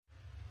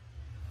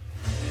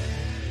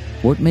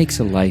What makes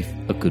a life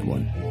a good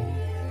one?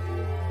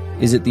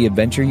 Is it the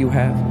adventure you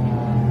have?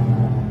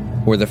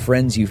 Or the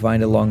friends you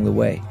find along the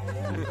way?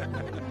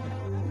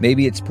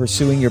 Maybe it's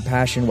pursuing your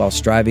passion while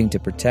striving to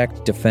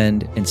protect,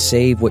 defend, and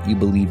save what you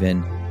believe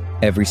in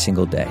every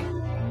single day.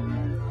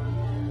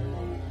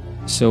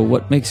 So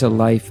what makes a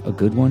life a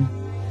good one?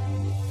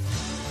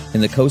 In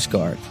the Coast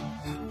Guard,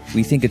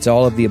 we think it's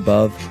all of the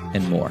above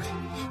and more.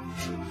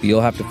 But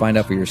you'll have to find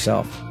out for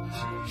yourself.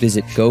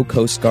 Visit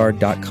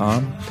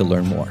gocoastguard.com to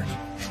learn more.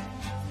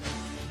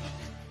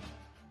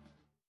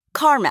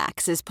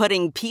 CarMax is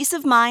putting peace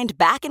of mind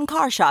back in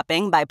car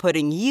shopping by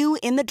putting you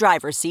in the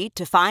driver's seat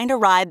to find a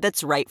ride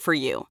that's right for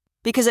you.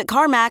 Because at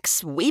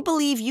CarMax, we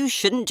believe you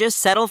shouldn't just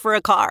settle for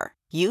a car.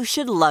 You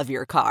should love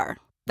your car.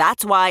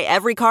 That's why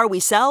every car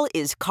we sell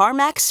is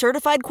CarMax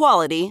certified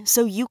quality,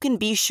 so you can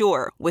be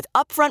sure with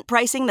upfront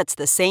pricing that's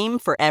the same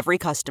for every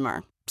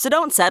customer. So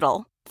don't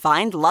settle.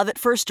 Find love at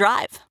first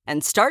drive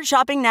and start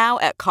shopping now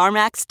at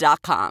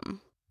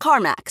CarMax.com.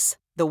 CarMax,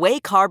 the way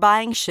car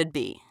buying should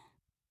be.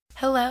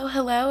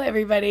 Hello,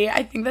 everybody.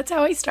 I think that's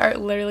how I start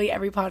literally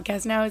every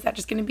podcast now. Is that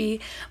just going to be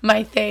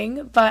my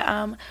thing?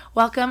 But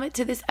welcome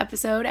to this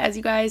episode. As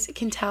you guys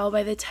can tell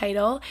by the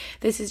title,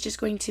 this is just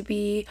going to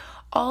be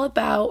all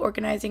about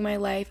organizing my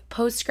life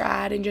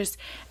post-grad and just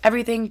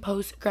everything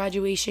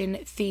post-graduation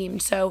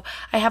themed. So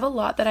I have a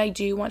lot that I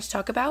do want to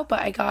talk about,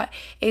 but I got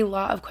a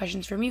lot of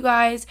questions from you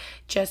guys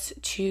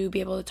just to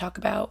be able to talk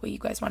about what you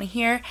guys want to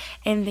hear.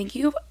 And thank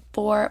you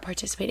for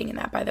participating in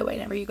that, by the way.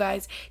 Whenever you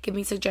guys give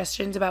me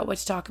suggestions about what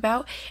to talk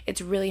about, it's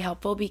really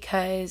helpful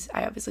because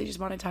I obviously just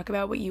want to talk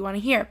about what you want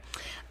to hear.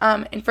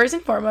 And first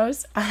and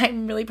foremost,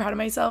 I'm really proud of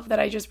myself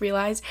that I just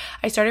realized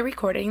I started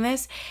recording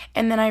this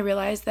and then I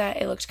realized that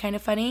it looked kind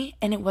of funny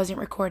and it wasn't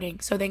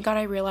recording. So thank God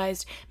I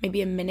realized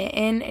maybe a minute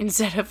in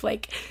instead of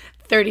like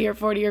 30 or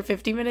 40 or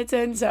 50 minutes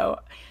in. So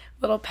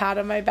little pat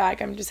on my back.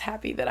 I'm just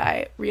happy that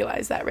I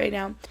realized that right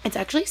now. It's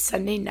actually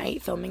Sunday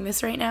night filming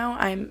this right now.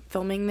 I'm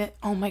filming that.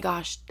 Oh my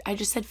gosh, I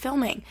just said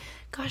filming.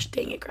 Gosh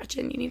dang it,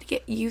 Gretchen. You need to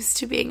get used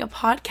to being a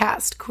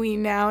podcast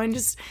queen now and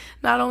just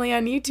not only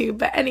on YouTube,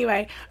 but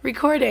anyway,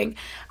 recording.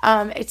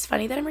 It's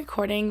funny that I'm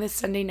recording this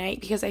Sunday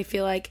night because I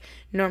feel like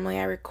normally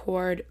I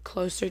record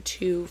closer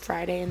to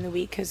Friday in the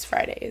week because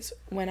Friday is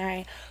when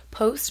I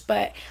post,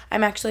 but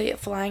I'm actually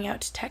flying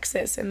out to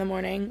Texas in the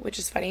morning, which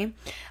is funny.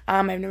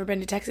 I've never been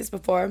to Texas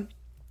before.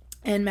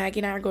 And Maggie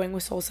and I are going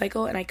with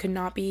SoulCycle, and I could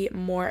not be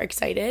more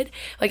excited.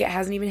 Like, it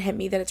hasn't even hit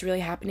me that it's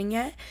really happening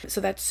yet.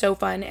 So that's so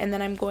fun. And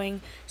then I'm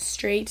going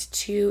straight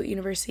to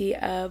University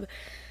of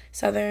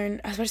Southern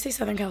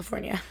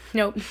California.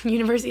 Nope,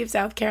 University of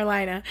South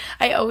Carolina.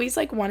 I always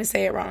want to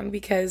say it wrong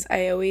because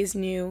I always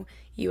knew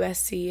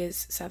USC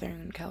is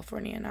Southern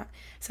California, not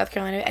South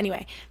Carolina.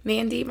 Anyway,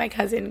 Mandy, my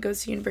cousin,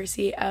 goes to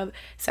University of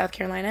South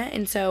Carolina,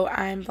 and so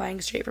I'm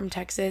flying straight from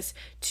Texas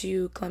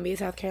to Columbia,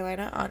 South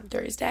Carolina on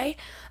Thursday,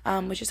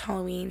 which is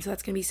Halloween, so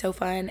that's going to be so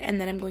fun.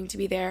 And then I'm going to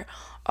be there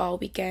all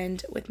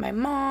weekend with my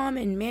mom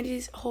and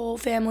Mandy's whole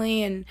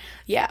family, and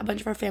yeah, a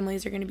bunch of our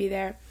families are going to be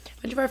there.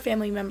 A bunch of our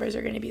family members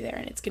are going to be there,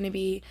 and it's going to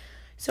be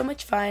so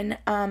much fun.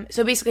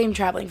 So basically I'm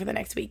traveling for the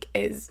next week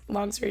is,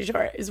 long story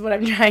short, is what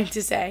I'm trying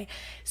to say.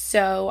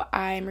 So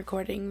I'm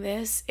recording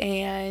this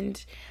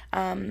and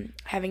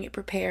having it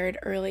prepared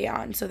early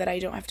on so that I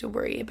don't have to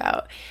worry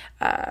about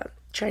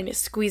trying to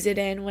squeeze it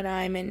in when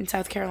I'm in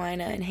South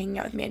Carolina and hanging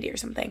out with Mandy or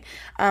something.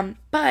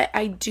 But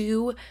I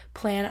do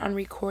plan on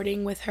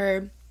recording with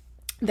her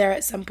there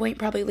at some point,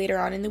 probably later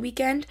on in the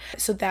weekend.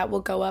 So that will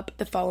go up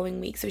the following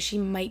week. So she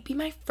might be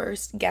my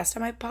first guest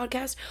on my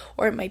podcast,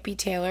 or it might be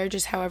Taylor,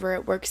 just however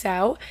it works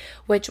out,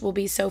 which will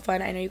be so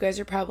fun. I know you guys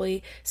are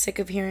probably sick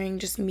of hearing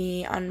just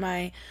me on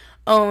my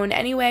own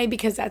anyway,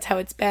 because that's how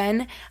it's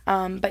been.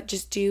 But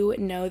just do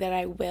know that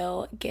I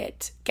will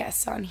get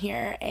guests on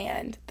here,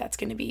 and that's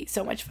going to be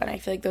so much fun. I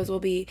feel like those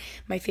will be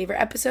my favorite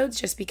episodes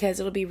just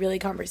because it'll be really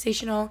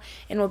conversational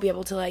and we'll be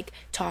able to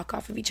talk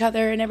off of each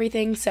other and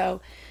everything.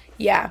 So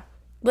yeah.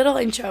 Little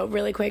intro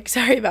really quick.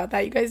 Sorry about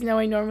that. You guys know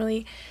I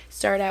normally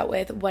start out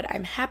with what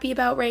I'm happy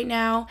about right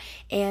now,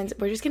 and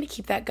we're just going to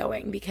keep that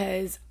going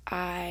because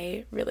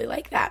I really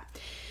like that.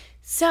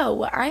 So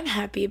what I'm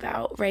happy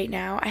about right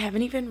now, I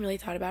haven't even really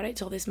thought about it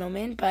till this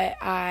moment, but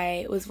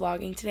I was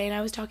vlogging today and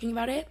I was talking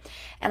about it,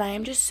 and I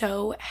am just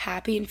so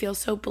happy and feel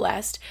so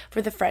blessed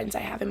for the friends I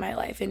have in my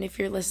life. And if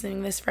you're listening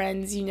to this,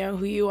 friends, you know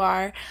who you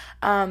are.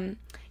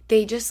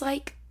 They just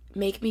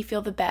make me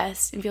feel the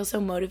best and feel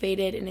so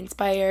motivated and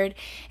inspired,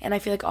 and I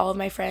feel like all of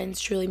my friends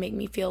truly make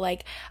me feel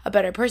like a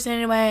better person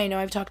in a way. I know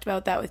I've talked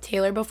about that with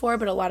Taylor before,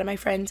 but a lot of my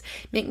friends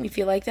make me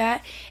feel like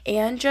that,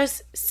 and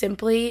just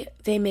simply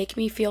they make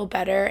me feel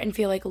better and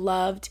feel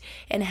loved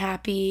and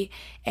happy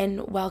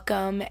and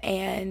welcome.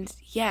 And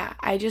yeah,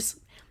 I just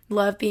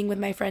love being with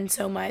my friends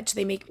so much.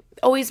 They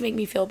always make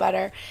me feel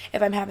better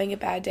if I'm having a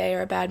bad day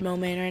or a bad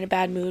moment or in a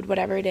bad mood,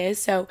 whatever it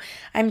is. So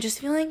I'm just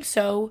feeling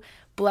so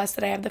blessed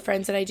that I have the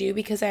friends that I do,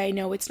 because I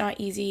know it's not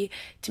easy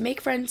to make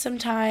friends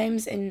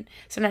sometimes, and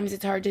sometimes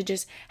it's hard to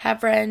just have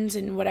friends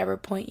in whatever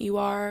point you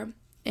are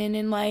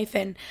in life,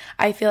 and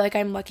I feel like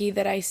I'm lucky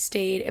that I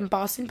stayed in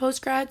Boston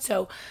post-grad.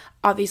 So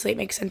obviously it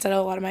makes sense that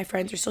a lot of my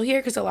friends are still here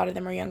because a lot of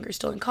them are younger,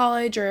 still in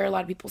college, or a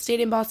lot of people stayed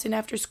in Boston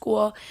after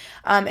school,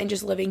 and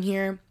just living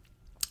here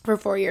for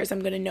 4 years,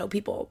 I'm going to know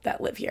people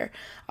that live here,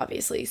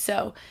 obviously.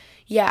 So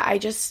yeah, I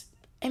just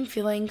am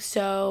feeling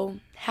so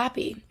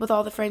happy with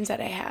all the friends that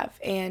I have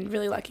and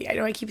really lucky. I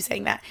know I keep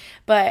saying that,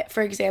 but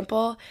for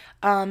example,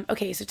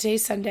 okay, so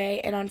today's Sunday,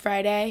 and on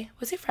Friday,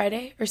 was it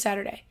Friday or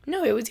Saturday?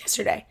 No, it was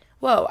yesterday.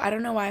 Whoa, I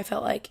don't know why I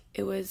felt like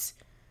it was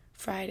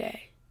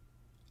Friday.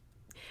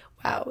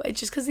 Wow, it's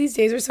just because these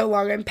days are so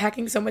long. I'm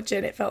packing so much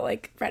in, it felt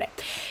like Friday.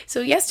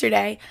 So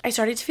yesterday, I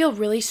started to feel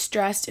really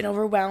stressed and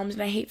overwhelmed,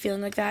 and I hate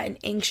feeling like that, and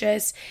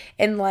anxious,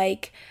 and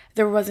like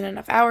there wasn't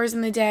enough hours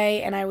in the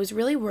day, and I was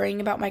really worrying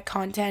about my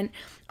content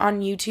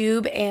on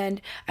YouTube,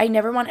 and I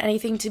never want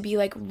anything to be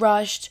like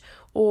rushed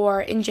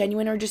or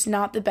ingenuine or just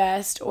not the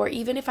best, or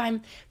even if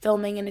I'm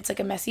filming and it's like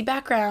a messy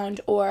background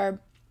or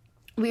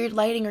weird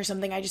lighting or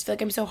something, I just feel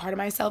like I'm so hard on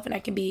myself, and I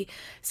can be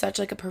such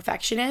like a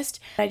perfectionist.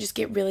 I just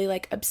get really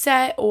like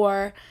upset,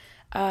 or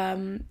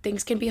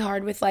things can be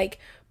hard with like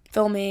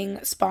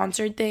filming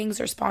sponsored things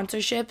or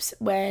sponsorships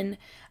when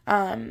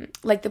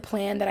like the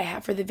plan that I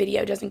have for the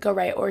video doesn't go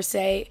right, or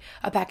say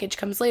a package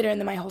comes later and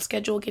then my whole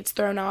schedule gets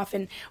thrown off,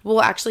 and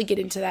we'll actually get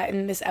into that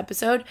in this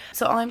episode.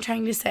 So all I'm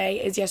trying to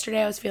say is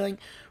yesterday I was feeling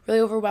really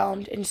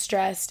overwhelmed and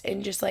stressed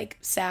and just like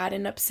sad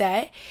and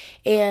upset,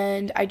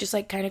 and I just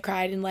like kind of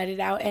cried and let it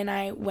out, and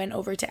I went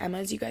over to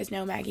Emma's. You guys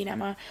know Maggie and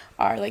Emma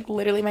are like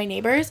literally my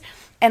neighbors,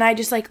 and I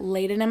just like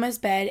laid in Emma's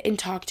bed and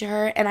talked to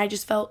her, and I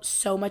just felt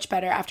so much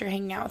better after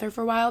hanging out with her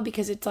for a while,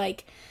 because it's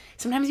like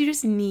sometimes you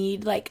just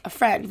need like a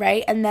friend,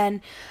 right? And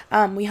then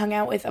we hung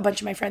out with a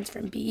bunch of my friends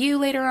from BU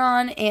later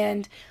on,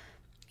 and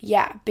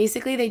yeah,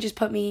 basically they just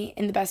put me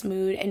in the best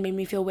mood and made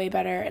me feel way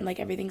better, and like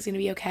everything's gonna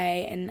be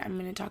okay, and I'm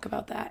gonna talk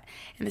about that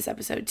in this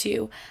episode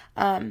too.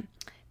 But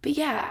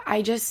yeah,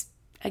 I just,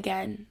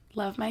 again,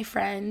 love my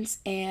friends,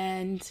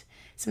 and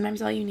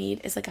sometimes all you need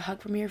is like a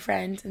hug from your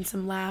friends and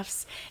some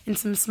laughs and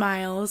some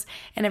smiles,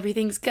 and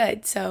everything's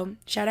good. So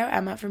shout out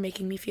Emma for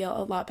making me feel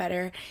a lot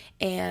better,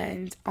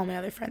 and all my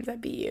other friends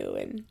at BU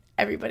and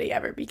everybody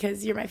ever,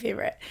 because you're my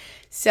favorite.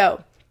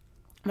 So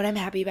what I'm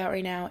happy about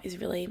right now is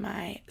really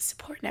my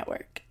support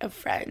network of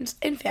friends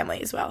and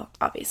family as well,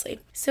 obviously.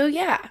 So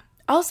yeah.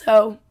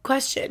 Also,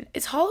 question,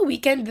 is Halloween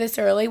weekend this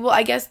early? Well,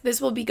 I guess this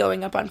will be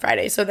going up on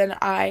Friday, so then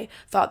I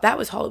thought that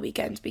was Halloween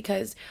weekend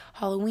because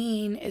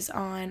Halloween is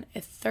on a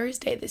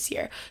Thursday this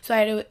year. So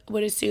I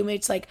would assume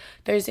it's like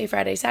Thursday,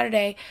 Friday,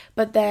 Saturday,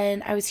 but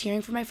then I was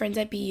hearing from my friends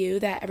at BU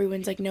that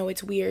everyone's like, no,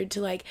 it's weird to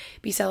like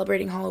be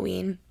celebrating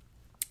Halloween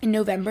in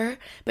November,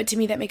 but to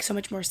me that makes so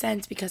much more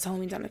sense because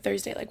Halloween's on a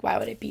Thursday. Like, why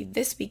would it be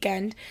this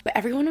weekend? But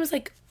everyone was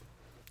like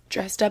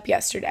dressed up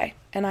yesterday,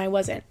 and I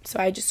wasn't, so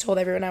I just told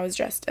everyone I was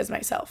dressed as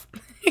myself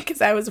because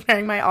I was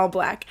wearing my all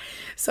black.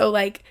 So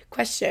like,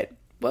 question,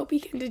 what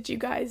weekend did you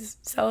guys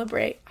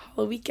celebrate?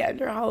 Halloween weekend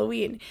or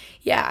Halloween?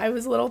 Yeah, I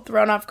was a little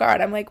thrown off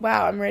guard. I'm like,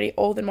 wow, I'm already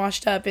old and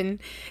washed up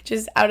and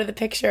just out of the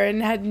picture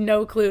and had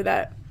no clue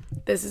that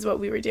this is what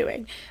we were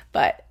doing.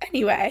 But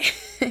anyway.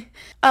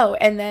 Oh,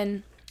 and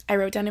then I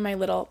wrote down in my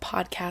little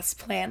podcast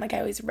plan, like I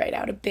always write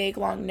out a big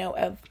long note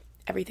of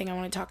everything I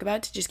want to talk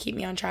about to just keep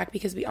me on track,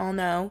 because we all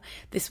know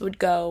this would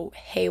go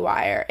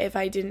haywire if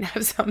I didn't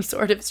have some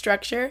sort of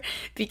structure,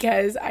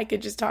 because I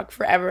could just talk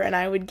forever and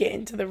I would get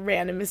into the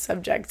randomest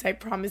subjects, I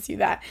promise you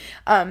that.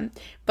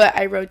 But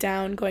I wrote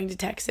down going to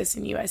Texas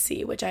and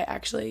USC, which I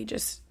actually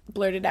just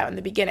blurted out in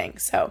the beginning.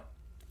 So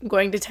I'm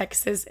going to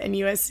Texas and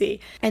USC.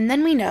 And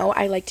then we know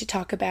I like to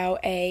talk about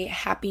a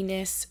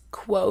happiness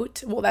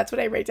quote. Well, that's what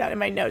I write down in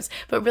my notes,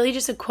 but really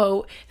just a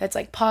quote that's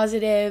like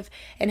positive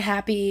and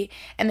happy.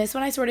 And this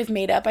one I sort of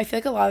made up. I feel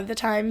like a lot of the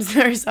times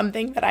there's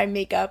something that I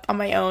make up on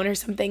my own, or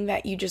something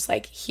that you just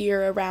like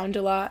hear around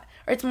a lot,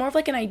 or it's more of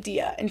like an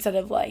idea instead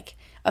of like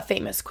a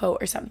famous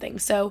quote or something.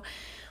 So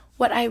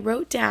what I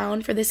wrote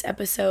down for this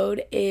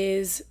episode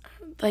is,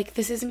 like,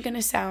 this isn't going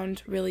to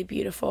sound really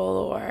beautiful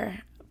or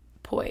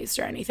poised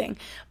or anything,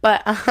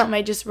 but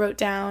I just wrote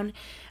down,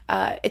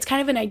 it's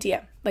kind of an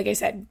idea. Like I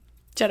said,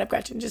 shut up,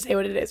 Gretchen, just say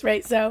what it is,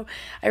 right? So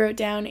I wrote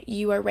down,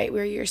 you are right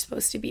where you're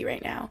supposed to be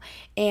right now.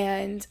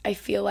 And I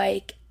feel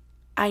like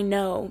I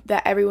know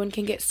that everyone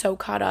can get so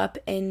caught up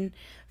in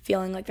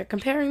feeling like they're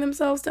comparing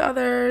themselves to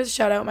others.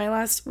 Shout out my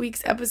last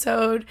week's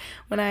episode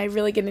when I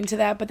really get into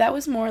that, but that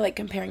was more like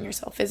comparing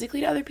yourself physically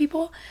to other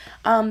people.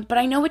 But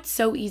I know it's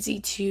so easy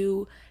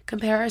to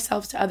compare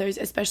ourselves to others,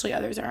 especially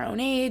others our own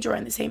age or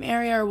in the same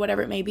area or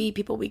whatever it may be,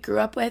 people we grew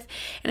up with.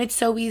 And it's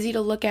so easy to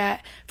look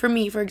at, for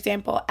me, for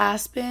example,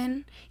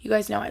 Aspen. You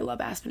guys know I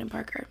love Aspen and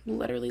Parker.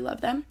 Literally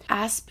love them.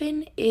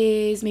 Aspen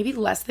is maybe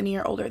less than a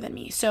year older than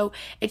me. So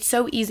it's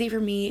so easy for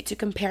me to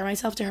compare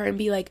myself to her and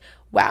be like,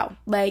 wow,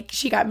 like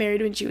she got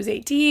married when she was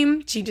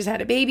 18. She just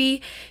had a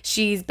baby.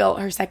 She's built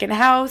her second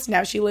house.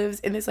 Now she lives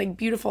in this like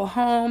beautiful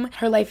home.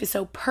 Her life is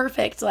so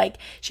perfect. Like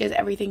she has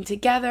everything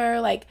together.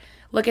 Like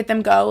look at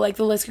them go. Like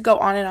the list could go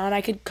on and on.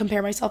 I could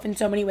compare myself in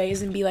so many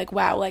ways and be like,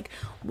 wow, like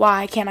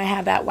why can't I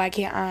have that? Why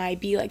can't I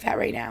be like that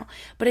right now?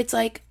 But it's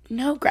like,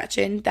 no,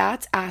 Gretchen,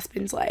 that's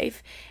Aspen's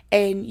life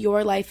and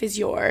your life is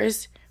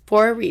yours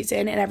for a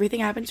reason, and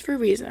everything happens for a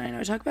reason. I know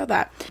I talk about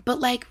that.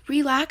 But like,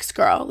 relax,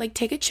 girl. Like,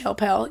 take a chill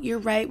pill. You're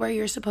right where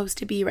you're supposed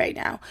to be right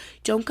now.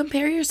 Don't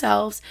compare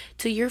yourselves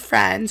to your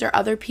friends or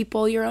other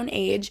people your own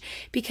age,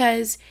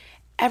 because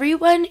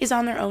everyone is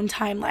on their own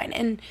timeline.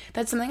 And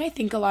that's something I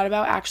think a lot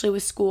about actually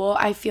with school.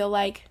 I feel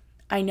like,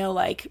 I know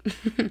like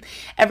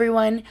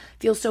everyone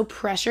feels so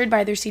pressured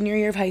by their senior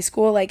year of high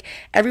school. Like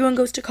everyone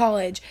goes to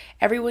college,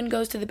 everyone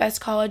goes to the best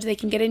college they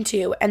can get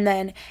into, and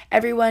then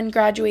everyone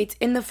graduates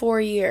in the 4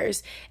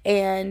 years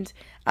and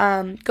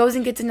goes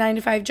and gets a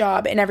 9-to-5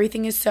 job, and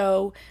everything is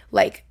so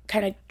like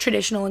kind of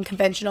traditional and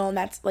conventional, and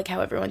that's like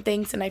how everyone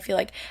thinks. And I feel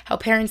like how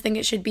parents think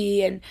it should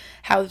be and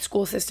how the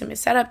school system is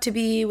set up to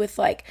be with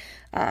like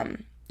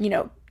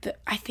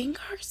I think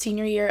our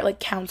senior year, like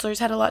counselors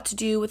had a lot to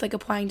do with like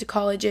applying to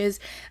colleges,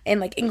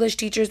 and like English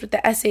teachers with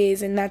the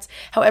essays, and that's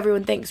how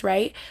everyone thinks,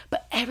 right?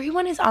 But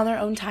everyone is on their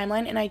own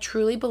timeline, and I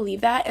truly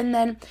believe that. And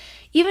then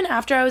even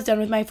after I was done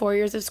with my 4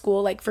 years of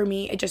school, like for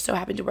me, it just so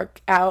happened to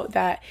work out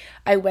that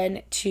I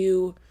went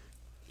to,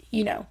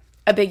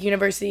 a big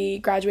university,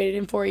 graduated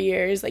in 4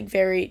 years, like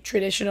very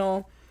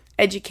traditional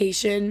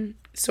education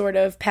sort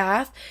of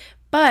path.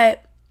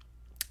 But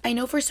I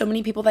know for so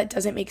many people that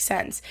doesn't make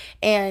sense.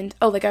 And,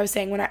 like I was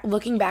saying,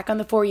 looking back on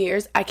the 4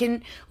 years, I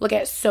can look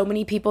at so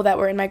many people that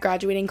were in my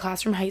graduating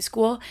class from high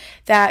school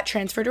that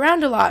transferred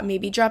around a lot,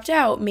 maybe dropped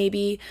out,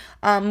 maybe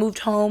moved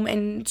home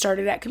and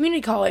started at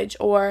community college,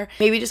 or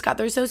maybe just got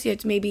their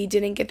associates, maybe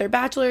didn't get their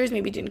bachelor's,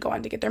 maybe didn't go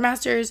on to get their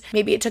master's,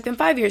 maybe it took them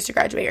 5 years to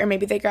graduate, or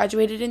maybe they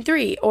graduated in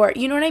 3, or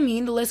you know what I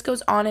mean? The list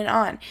goes on and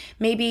on.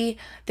 Maybe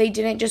they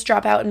didn't just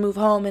drop out and move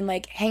home and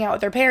like hang out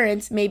with their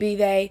parents. Maybe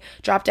they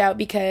dropped out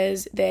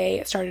because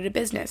they started a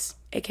business,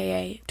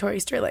 aka Tori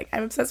Sterling.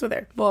 I'm obsessed with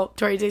her. Well,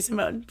 Tori J.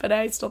 Simone, but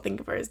I still think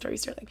of her as Tori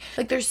Sterling.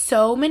 Like there's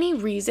so many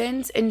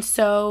reasons and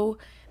so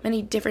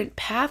many different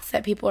paths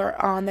that people are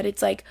on that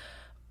it's like,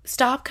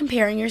 stop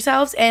comparing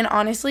yourselves. And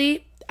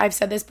honestly, I've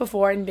said this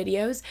before in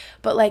videos,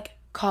 but like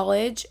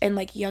college and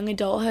like young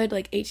adulthood,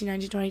 like 18,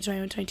 19, 20,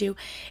 21, 22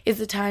 is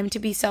the time to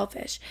be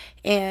selfish.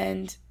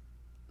 And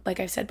like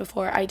I've said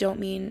before, I don't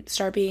mean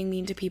start being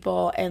mean to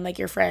people and like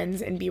your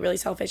friends and be really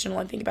selfish and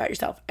only think about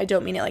yourself. I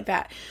don't mean it like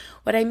that.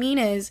 What I mean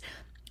is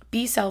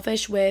be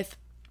selfish with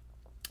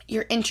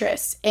your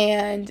interests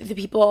and the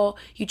people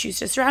you choose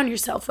to surround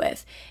yourself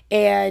with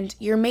and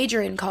your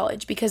major in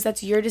college, because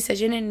that's your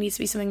decision and it needs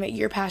to be something that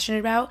you're passionate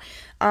about,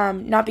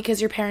 not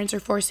because your parents are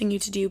forcing you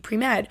to do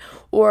pre-med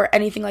or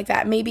anything like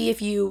that. Maybe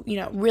if you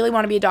really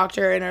want to be a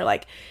doctor and are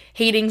like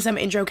hating some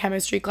intro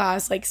chemistry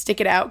class, like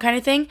stick it out kind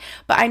of thing.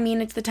 But I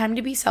mean, it's the time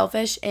to be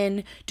selfish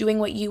in doing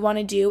what you want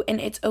to do, and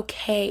it's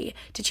okay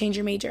to change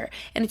your major,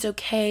 and it's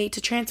okay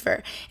to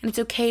transfer, and it's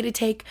okay to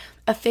take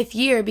a 5th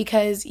year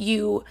because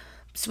you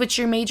switch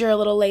your major a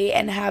little late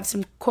and have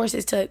some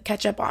courses to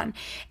catch up on.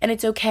 And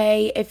it's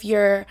okay if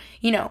you're,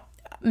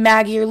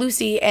 Maggie or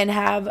Lucy and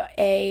have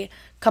a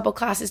couple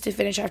classes to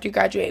finish after you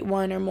graduate,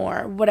 1 or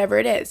more, whatever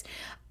it is.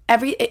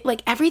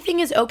 Everything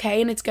is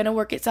okay and it's going to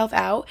work itself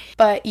out.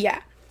 But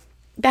yeah,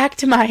 back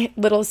to my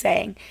little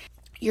saying.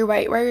 You're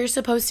right where you're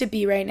supposed to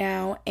be right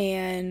now,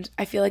 and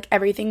I feel like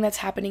everything that's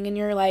happening in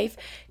your life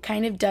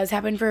kind of does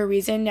happen for a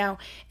reason. Now,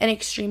 in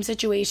extreme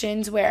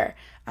situations where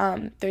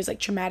there's like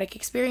traumatic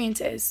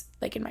experiences,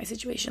 like in my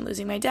situation,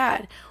 losing my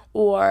dad,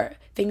 or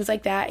things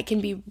like that, it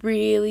can be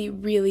really,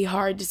 really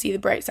hard to see the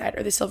bright side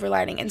or the silver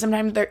lining, and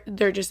sometimes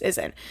there just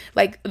isn't.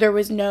 Like, there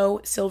was no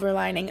silver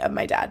lining of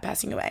my dad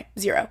passing away,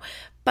 0.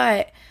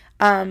 But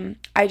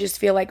I just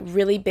feel like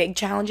really big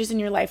challenges in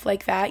your life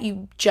like that,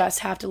 you just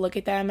have to look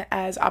at them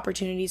as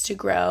opportunities to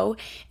grow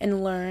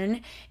and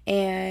learn.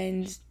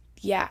 And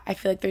yeah, I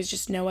feel like there's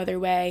just no other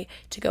way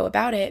to go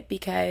about it,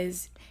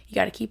 because you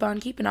got to keep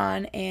on keeping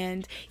on.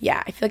 And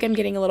yeah, I feel like I'm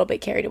getting a little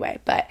bit carried away,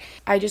 but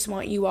I just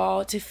want you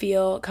all to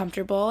feel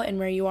comfortable in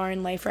where you are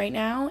in life right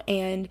now,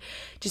 and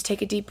just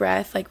take a deep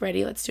breath. Like,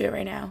 ready? Let's do it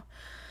right now.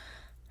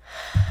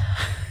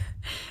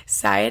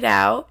 Sigh it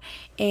out,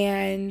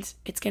 and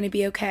it's going to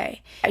be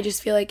okay. I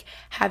just feel like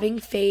having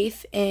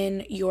faith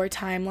in your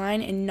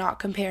timeline and not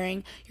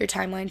comparing your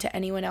timeline to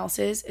anyone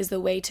else's is the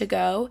way to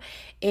go.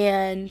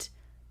 And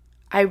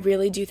I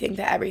really do think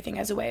that everything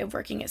has a way of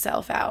working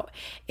itself out.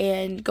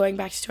 And going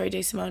back to Tori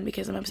J. Simone,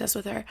 because I'm obsessed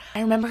with her,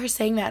 I remember her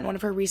saying that in one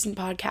of her recent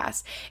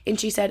podcasts. And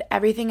she said,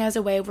 everything has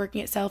a way of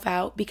working itself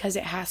out because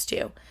it has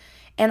to.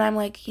 And I'm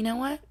like, you know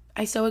what?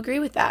 I so agree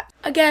with that.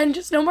 Again,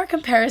 just no more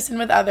comparison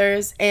with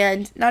others,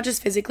 and not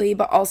just physically,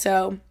 but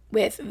also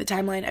with the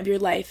timeline of your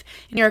life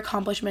and your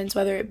accomplishments,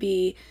 whether it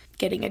be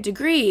getting a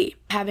degree,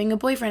 having a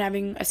boyfriend,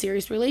 having a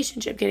serious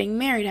relationship, getting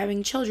married,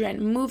 having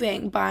children,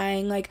 moving,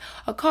 buying like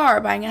a car,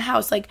 buying a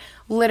house, like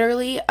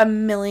literally a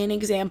million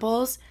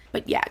examples.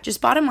 But yeah, just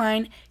bottom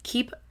line,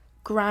 keep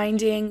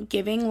grinding,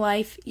 giving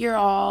life your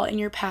all and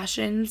your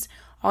passions,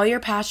 all your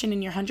passion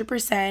and your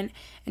 100%,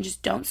 and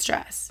just don't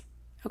stress.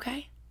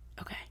 Okay?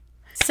 Okay.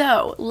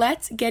 So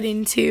let's get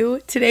into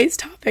today's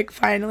topic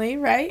finally,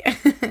 right?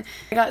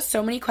 I got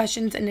so many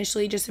questions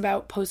initially just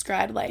about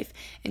post-grad life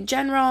in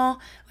general,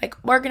 like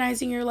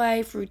organizing your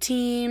life,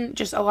 routine,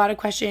 just a lot of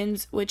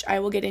questions, which I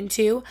will get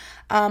into.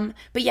 But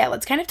yeah,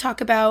 let's kind of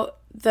talk about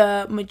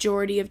the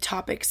majority of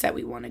topics that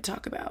we want to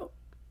talk about,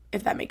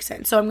 if that makes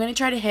sense. So I'm going to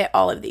try to hit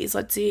all of these.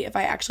 Let's see if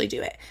I actually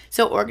do it.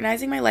 So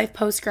organizing my life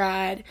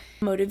post-grad,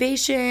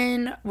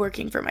 motivation,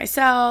 working for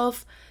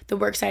myself, the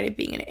work side of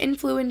being an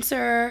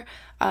influencer,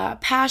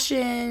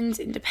 passions,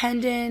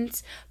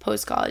 independence,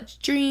 post-college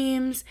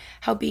dreams,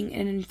 how being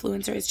an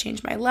influencer has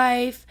changed my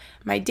life,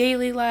 my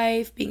daily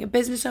life, being a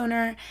business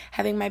owner,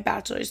 having my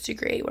bachelor's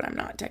degree when I'm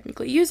not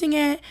technically using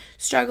it,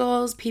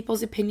 struggles,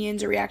 people's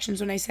opinions or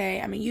reactions when I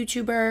say I'm a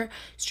YouTuber,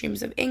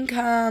 streams of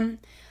income,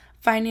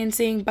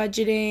 financing,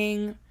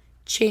 budgeting,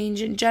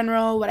 change in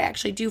general, what I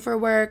actually do for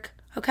work.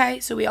 Okay,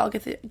 so we all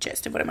get the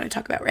gist of what I'm going to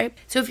talk about, right?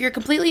 So if you're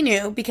completely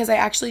new, because I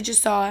actually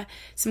just saw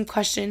some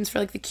questions for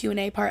like the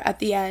Q&A part at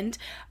the end,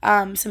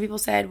 some people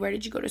said, where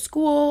did you go to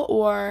school,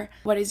 or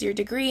what is your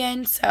degree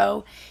in?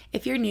 So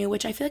if you're new,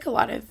 which I feel like a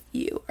lot of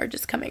you are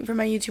just coming from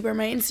my YouTube or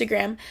my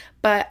Instagram,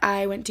 but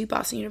I went to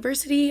Boston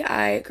University.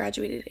 I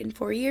graduated in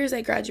 4 years.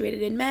 I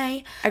graduated in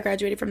May. I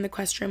graduated from the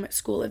Questrom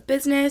School of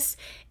Business,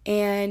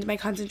 and my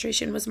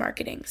concentration was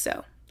marketing.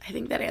 So I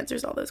think that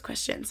answers all those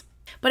questions.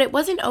 But it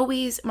wasn't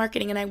always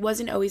marketing, and I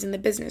wasn't always in the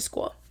business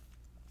school.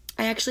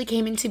 I actually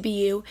came into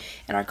BU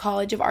in our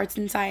College of Arts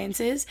and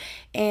Sciences,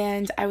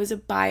 and I was a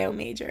bio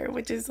major,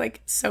 which is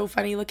like so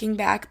funny looking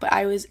back, but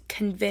I was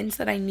convinced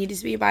that I needed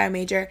to be a bio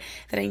major,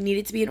 that I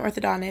needed to be an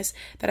orthodontist,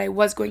 that I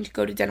was going to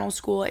go to dental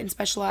school and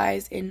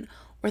specialize in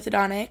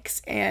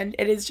orthodontics. And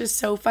it is just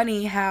so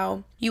funny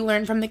how you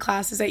learn from the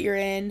classes that you're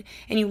in,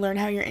 and you learn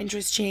how your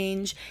interests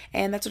change.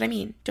 And that's what I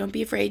mean. Don't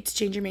be afraid to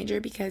change your major,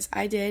 because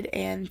I did,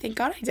 and thank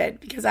God I did,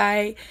 because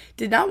I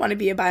did not want to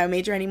be a bio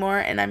major anymore,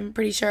 and I'm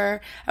pretty sure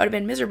I would have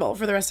been miserable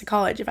for the rest of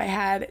college if I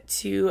had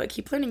to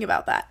keep learning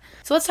about that.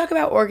 So let's talk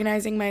about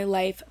organizing my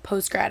life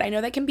post-grad. I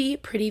know that can be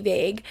pretty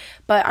vague,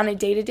 but on a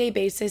day-to-day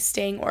basis,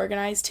 staying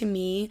organized to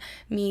me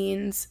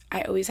means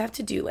I always have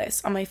to-do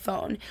lists on my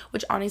phone,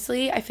 which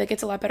honestly, I feel like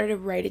it's a lot better to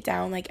write it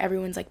down. Like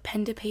everyone's like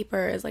pen to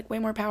paper is like way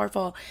more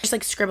powerful. Just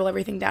like scribble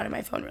everything down in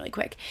my phone really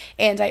quick.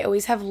 And I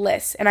always have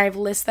lists, and I have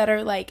lists that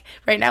are like,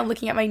 right now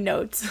looking at my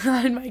notes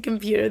on my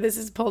computer, this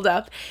is pulled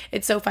up.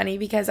 It's so funny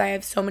because I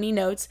have so many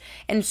notes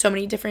and so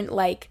many different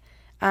like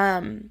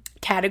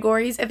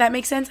categories, if that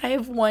makes sense. I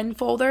have one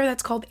folder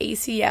that's called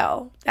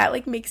ACL. That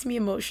like makes me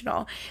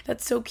emotional.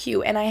 That's so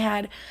cute. And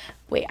I'm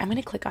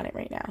gonna click on it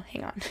right now.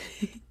 Hang on.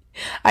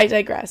 I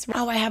digress.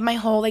 Oh, I have my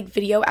whole like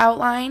video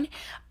outline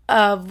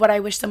of what I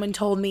wish someone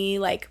told me,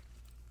 like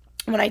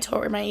when I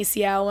tore my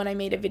ACL, when I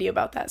made a video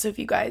about that. So if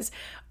you guys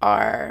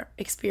are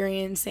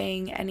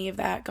experiencing any of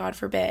that, God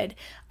forbid,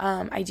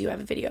 I do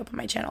have a video up on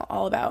my channel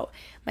all about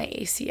my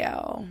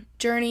ACL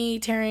journey,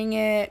 tearing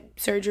it,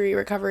 surgery,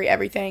 recovery,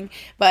 everything,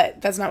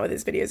 but that's not what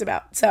this video is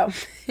about. So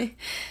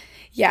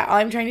yeah, all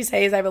I'm trying to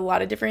say is I have a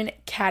lot of different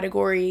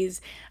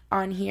categories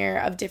on here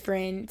of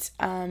different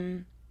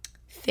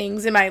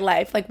things in my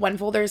life. Like one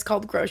folder is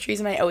called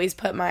groceries, and I always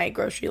put my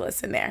grocery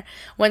list in there.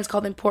 One's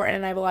called important,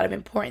 and I have a lot of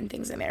important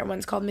things in there.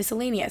 One's called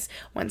miscellaneous.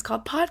 One's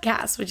called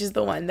podcasts, which is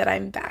the one that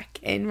I'm back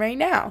in right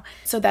now.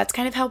 So that's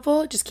kind of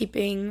helpful, just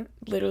keeping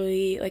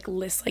literally like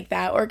lists like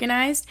that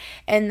organized.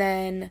 And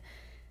then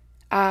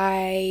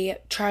I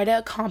try to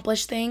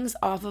accomplish things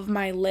off of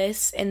my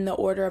list in the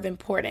order of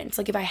importance.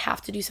 Like if I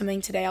have to do something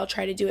today, I'll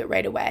try to do it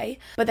right away.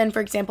 But then, for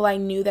example, I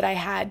knew that I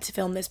had to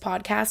film this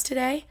podcast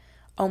today.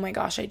 Oh my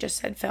gosh, I just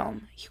said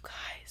film. You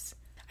guys,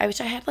 I wish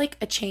I had like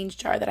a change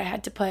jar that I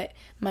had to put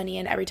money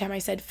in every time I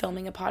said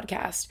filming a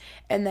podcast,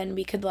 and then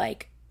we could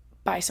like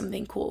buy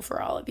something cool for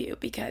all of you,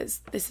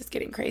 because this is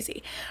getting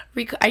crazy.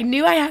 I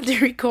knew I had to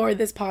record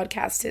this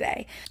podcast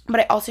today, but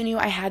I also knew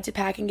I had to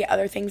pack and get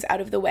other things out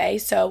of the way.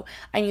 So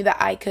I knew that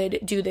I could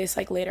do this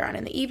like later on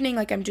in the evening,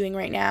 like I'm doing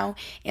right now,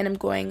 and I'm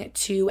going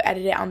to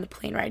edit it on the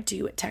plane ride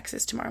to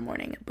Texas tomorrow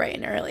morning, bright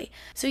and early.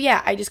 So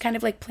yeah, I just kind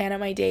of like plan out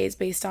my days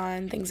based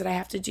on things that I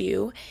have to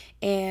do,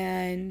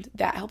 and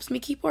that helps me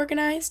keep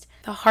organized.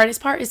 The hardest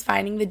part is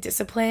finding the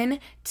discipline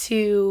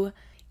to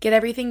get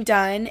everything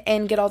done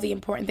and get all the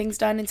important things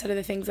done instead of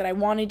the things that I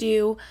want to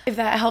do. If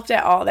that helped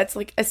at all, that's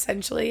like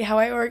essentially how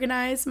I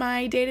organize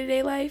my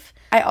day-to-day life.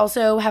 I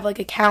also have like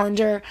a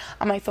calendar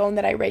on my phone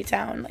that I write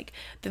down like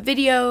the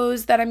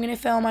videos that I'm going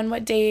to film on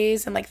what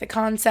days, and like the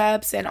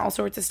concepts and all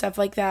sorts of stuff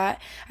like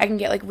that. I can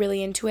get like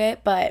really into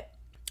it, but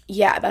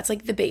yeah, that's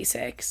like the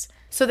basics.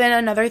 So then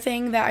another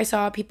thing that I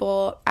saw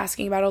people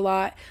asking about a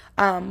lot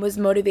was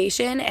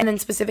motivation. And then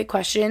specific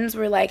questions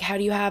were like, how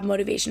do you have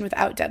motivation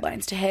without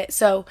deadlines to hit?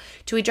 So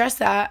to address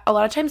that, a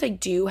lot of times I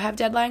do have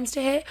deadlines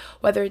to hit,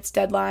 whether it's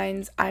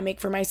deadlines I make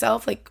for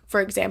myself. Like,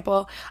 for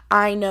example,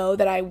 I know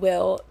that I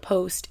will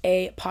post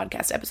a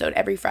podcast episode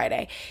every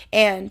Friday.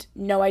 And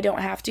no, I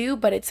don't have to,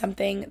 but it's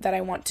something that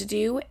I want to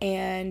do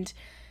and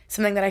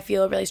something that I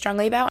feel really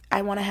strongly about.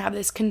 I want to have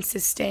this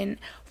consistent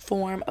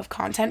form of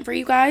content for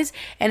you guys,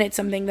 and it's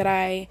something that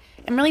I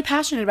am really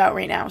passionate about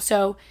right now.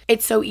 So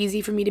it's so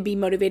easy for me to be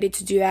motivated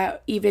to do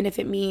that, even if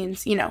it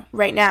means,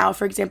 right now,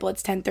 for example,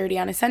 it's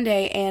 10:30 on a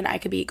Sunday and I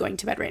could be going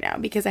to bed right now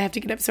because I have to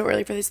get up so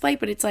early for this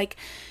flight, but it's like,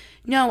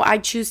 no, I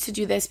choose to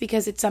do this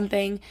because it's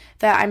something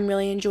that I'm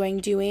really enjoying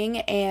doing,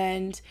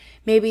 and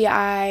maybe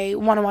I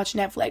want to watch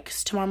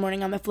Netflix tomorrow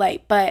morning on the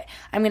flight, but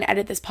I'm going to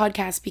edit this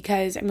podcast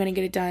because I'm going to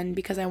get it done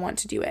because I want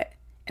to do it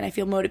and I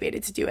feel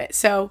motivated to do it.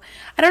 So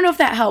I don't know if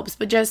that helps,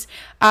 but just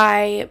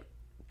I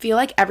feel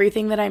like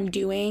everything that I'm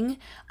doing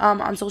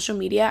on social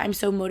media, I'm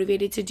so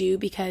motivated to do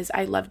because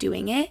I love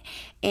doing it.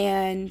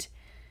 And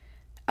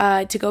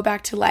to go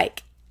back to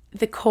like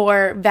the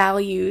core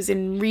values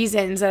and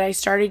reasons that I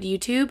started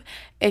YouTube.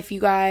 If you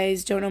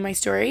guys don't know my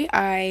story,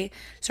 I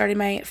started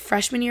my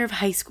freshman year of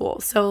high school.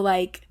 So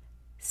like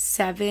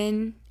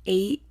 7,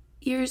 8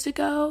 years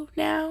ago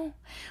now,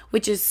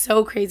 which is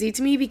so crazy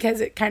to me because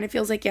it kind of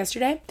feels like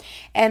yesterday.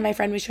 And my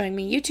friend was showing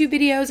me YouTube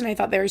videos and I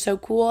thought they were so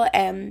cool.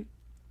 And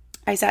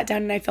I sat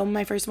down and I filmed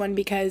my first one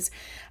because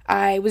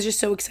I was just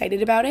so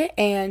excited about it,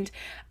 and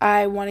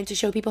I wanted to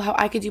show people how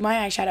I could do my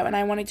eyeshadow, and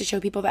I wanted to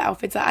show people the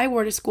outfits that I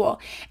wore to school.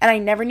 And I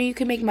never knew you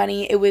could make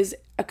money. It was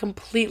a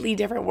completely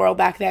different world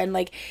back then.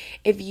 Like,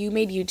 if you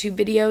made YouTube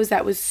videos,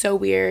 that was so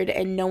weird,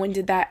 and no one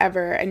did that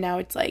ever. And now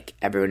it's like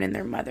everyone and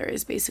their mother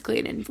is basically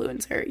an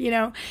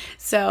influencer,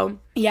 So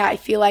yeah, I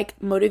feel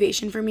like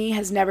motivation for me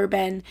has never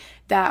been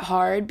that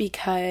hard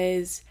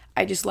because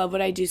I just love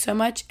what I do so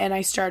much, and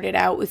I started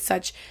out with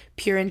such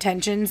pure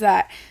intentions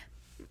that,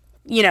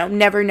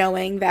 never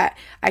knowing that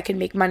I could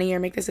make money or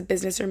make this a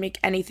business or make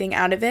anything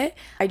out of it.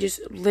 I just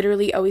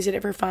literally always did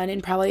it for fun,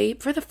 and probably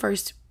for the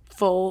first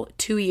full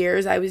 2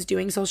 years I was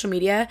doing social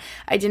media,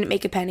 I didn't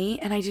make a penny,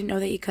 and I didn't know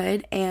that you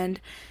could, and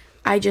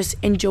I just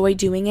enjoy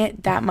doing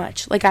it that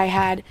much. Like, I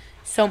had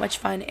so much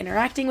fun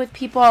interacting with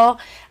people,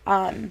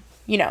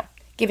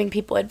 giving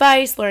people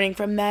advice, learning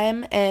from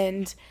them,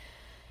 and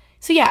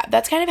so yeah,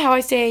 that's kind of how I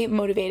stay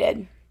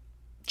motivated,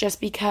 just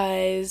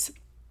because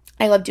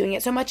I love doing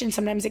it so much, and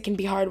sometimes it can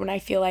be hard when I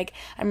feel like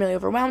I'm really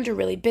overwhelmed or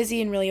really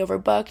busy and really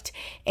overbooked,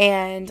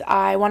 and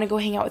I want to go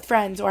hang out with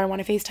friends, or I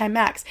want to FaceTime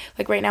Max.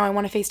 Like right now I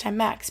want to FaceTime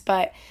Max,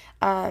 but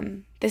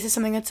this is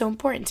something that's so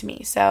important to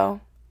me,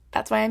 so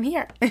that's why I'm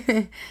here.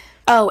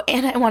 Oh,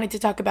 and I wanted to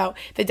talk about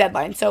the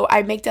deadline. So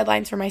I make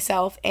deadlines for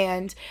myself,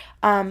 and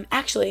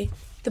actually,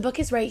 the book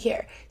is right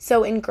here.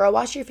 So in Girl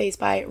Wash Your Face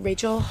by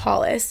Rachel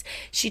Hollis,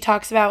 she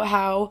talks about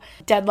how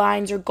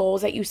deadlines or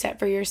goals that you set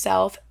for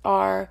yourself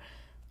are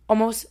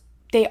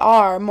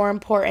more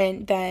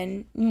important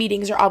than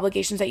meetings or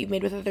obligations that you've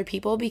made with other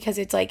people, because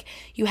it's like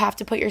you have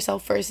to put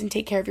yourself first and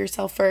take care of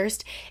yourself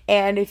first.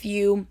 And if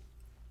you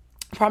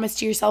promise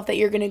to yourself that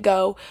you're going to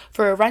go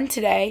for a run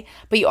today,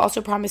 but you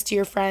also promise to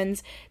your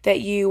friends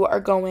that you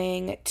are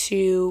going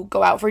to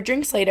go out for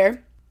drinks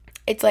later,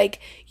 it's like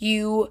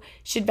you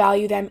should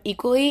value them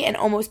equally and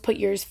almost put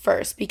yours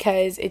first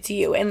because it's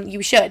you, and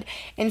you should.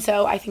 And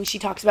so I think she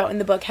talks about in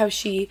the book how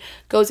she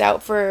goes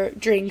out for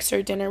drinks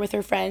or dinner with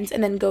her friends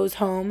and then goes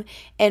home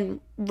and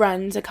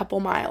runs a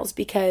mile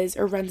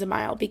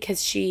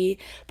because she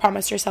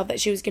promised herself that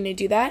she was going to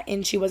do that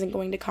and she wasn't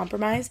going to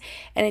compromise.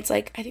 And it's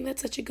like, I think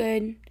that's such a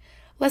good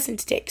lesson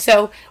to take.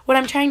 So what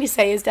I'm trying to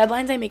say is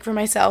deadlines I make for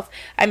myself,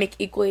 I make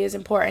equally as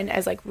important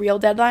as like real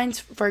deadlines,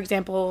 for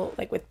example,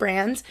 like with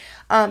brands.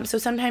 So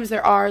sometimes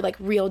there are like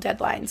real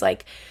deadlines,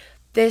 like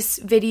this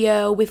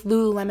video with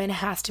Lululemon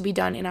has to be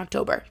done in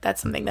October.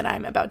 That's something that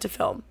I'm about to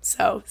film.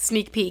 So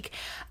sneak peek.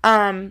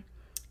 And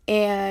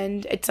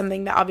it's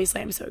something that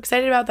obviously I'm so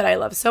excited about, that I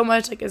love so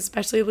much, like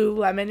especially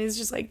Lululemon is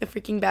just like the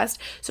freaking best.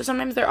 So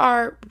sometimes there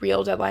are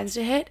real deadlines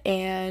to hit,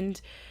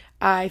 and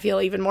I feel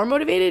even more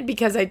motivated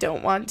because I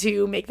don't want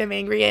to make them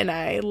angry and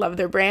I love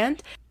their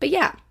brand. But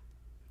yeah,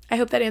 I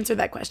hope that answered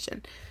that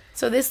question.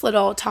 So this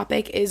little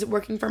topic is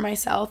working for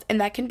myself,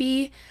 and that can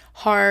be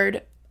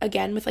hard,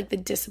 again, with like the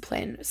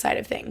discipline side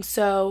of things.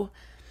 So,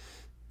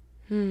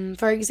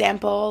 for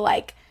example,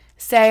 like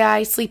say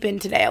I sleep in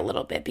today a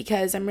little bit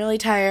because I'm really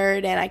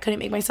tired and I couldn't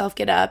make myself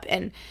get up,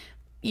 and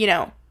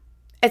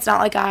it's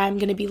not like I'm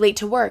going to be late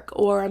to work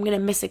or I'm going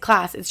to miss a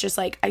class. It's just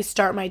like I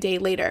start my day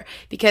later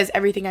because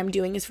everything I'm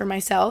doing is for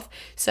myself.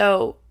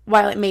 So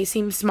while it may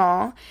seem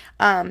small,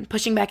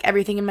 pushing back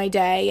everything in my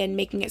day and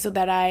making it so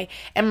that I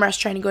am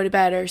rushed trying to go to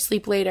bed or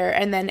sleep later,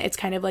 and then it's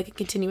kind of like a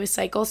continuous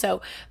cycle.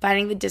 So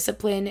finding the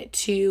discipline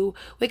to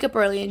wake up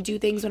early and do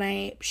things when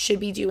I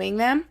should be doing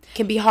them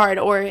can be hard.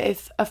 Or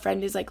if a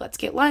friend is like, let's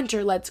get lunch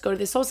or let's go to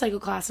the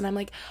SoulCycle class, and I'm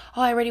like,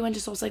 oh, I already went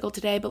to SoulCycle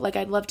today, but like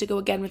I'd love to go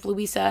again with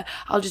Louisa,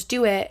 I'll just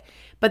do it.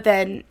 But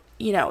then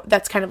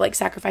that's kind of like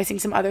sacrificing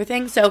some other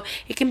things. So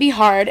it can be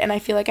hard, and I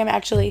feel like I'm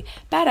actually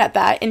bad at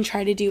that and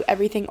try to do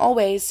everything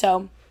always.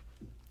 So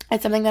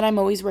it's something that I'm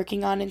always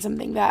working on and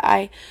something that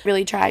I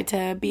really try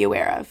to be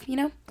aware of,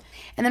 And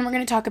then we're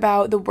going to talk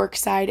about the work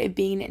side of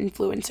being an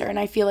influencer. And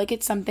I feel like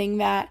it's something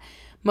that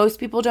most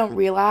people don't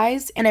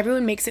realize, and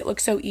everyone makes it look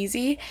so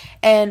easy.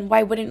 And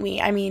why wouldn't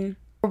we? I mean,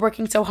 we're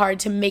working so hard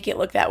to make it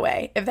look that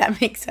way, if that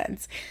makes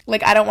sense.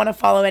 Like, I don't want to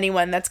follow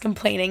anyone that's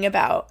complaining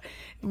about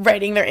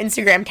writing their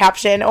Instagram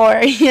caption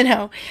or,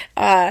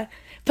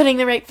 putting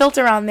the right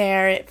filter on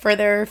there for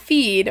their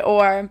feed,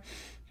 or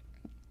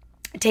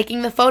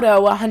taking the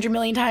photo 100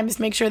 million times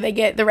to make sure they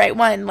get the right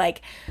one.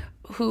 Like,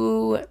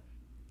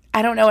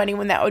 I don't know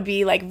anyone that would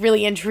be like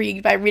really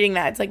intrigued by reading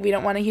that. It's like, we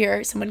don't want to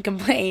hear someone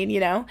complain,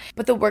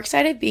 But the work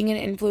side of being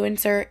an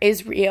influencer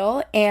is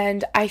real,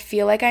 and I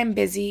feel like I'm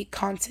busy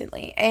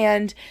constantly.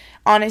 And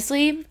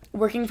honestly,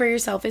 working for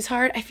yourself is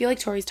hard. I feel like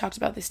Tori's talked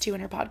about this too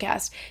in her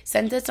podcast.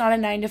 Since it's not a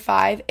 9 to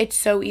 5, it's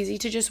so easy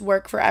to just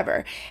work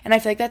forever. And I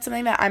feel like that's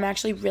something that I'm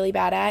actually really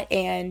bad at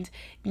and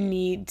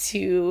need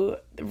to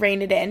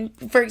rein it in.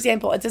 For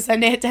example, it's a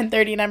Sunday at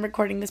 10:30 and I'm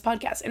recording this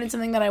podcast, and it's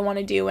something that I want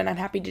to do and I'm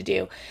happy to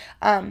do.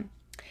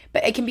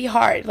 But it can be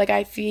hard. Like,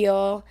 I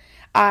feel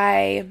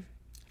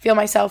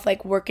myself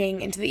like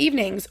working into the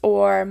evenings,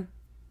 or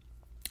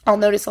I'll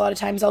notice a lot of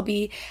times I'll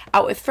be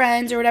out with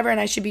friends or whatever, and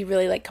I should be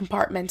really like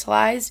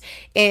compartmentalized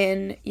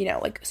in,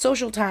 like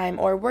social time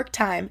or work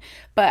time,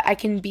 but I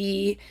can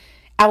be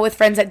out with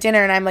friends at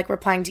dinner and I'm like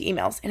replying to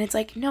emails, and it's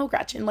like, no,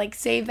 Gretchen, like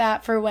save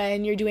that for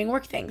when you're doing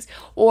work things.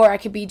 Or I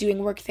could be doing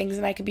work things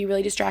and I could be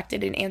really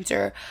distracted and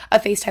answer a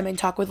FaceTime and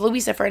talk with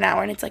Louisa for an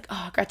hour, and it's like,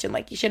 oh, Gretchen,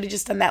 like you should have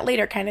just done that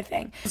later, kind of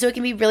thing. So it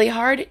can be really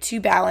hard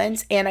to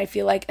balance, and I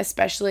feel like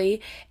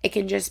especially it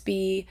can just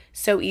be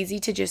so easy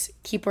to just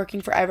keep working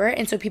forever.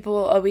 And so people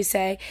will always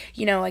say,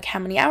 like, how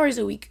many hours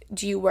a week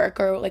do you work,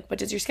 or like what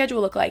does your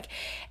schedule look like?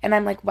 And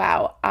I'm like,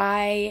 wow,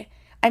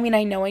 I mean,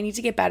 I know I need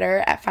to get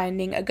better at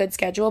finding a good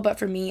schedule, but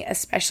for me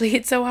especially,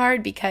 it's so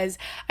hard because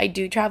I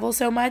do travel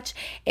so much.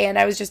 And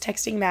I was just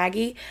texting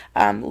Maggie,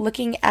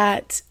 looking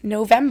at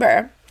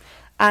November.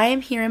 I am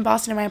here in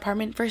Boston in my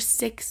apartment for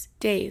 6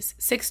 days,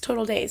 6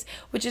 total days,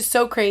 which is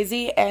so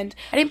crazy. And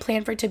I didn't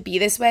plan for it to be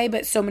this way,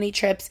 but so many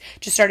trips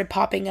just started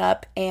popping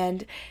up,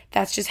 and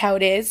that's just how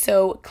it is.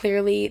 So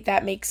clearly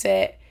that makes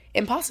it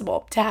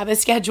impossible to have a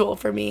schedule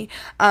for me.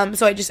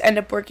 So I just end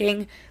up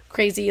working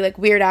crazy, like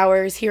weird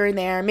hours here and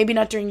there. Maybe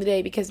not during the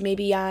day, because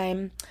maybe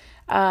I'm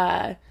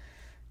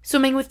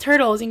swimming with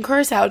turtles in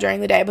Curacao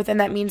during the day, but then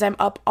that means I'm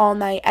up all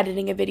night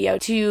editing a video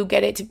to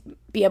get it to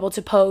be able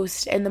to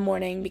post in the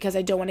morning because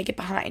I don't want to get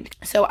behind.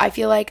 So I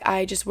feel like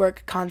I just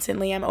work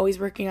constantly. I'm always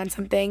working on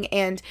something,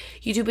 and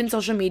YouTube and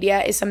social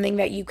media is something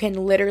that you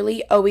can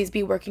literally always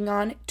be working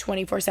on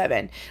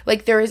 24/7.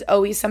 Like, there is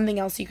always something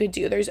else you could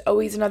do. There's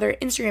always another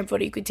Instagram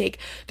photo you could take.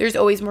 There's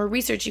always more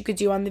research you could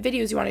do on the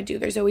videos you want to do.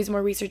 There's always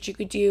more research you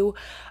could do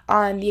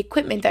on the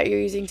equipment that you're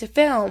using to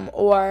film,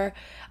 or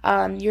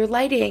your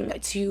lighting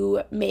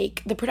to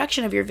make the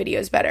production of your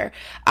videos better.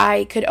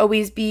 I could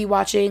always be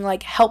watching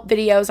like help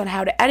videos on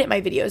how to edit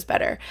my videos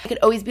better. I could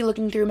always be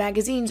looking through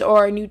magazines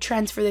or new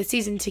trends for this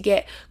season to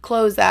get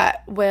clothes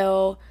that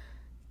will,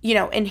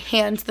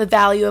 enhance the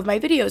value of my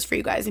videos for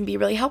you guys and be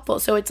really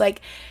helpful. So it's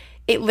like,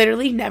 it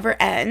literally never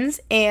ends.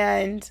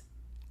 And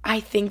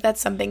I think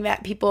that's something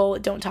that people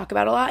don't talk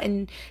about a lot,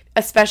 and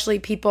especially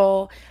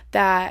people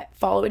that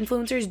follow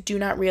influencers do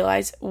not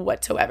realize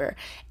whatsoever.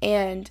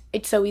 And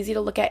it's so easy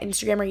to look at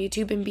Instagram or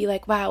YouTube and be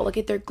like, wow, look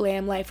at their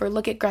glam life, or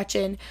look at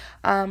Gretchen,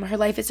 her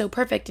life is so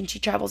perfect and she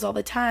travels all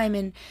the time,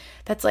 and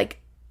that's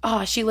like,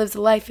 oh, she lives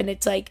a life. And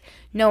it's like,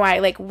 no, I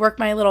like work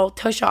my little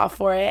tush off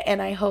for it,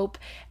 and I hope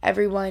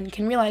everyone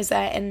can realize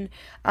that. And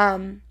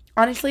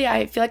honestly,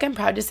 I feel like I'm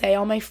proud to say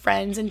all my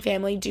friends and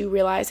family do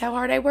realize how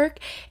hard I work.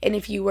 And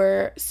if you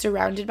were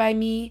surrounded by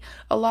me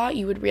a lot,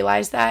 you would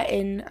realize that.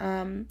 And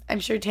I'm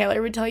sure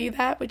Taylor would tell you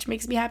that, which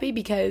makes me happy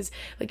because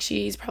like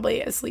she's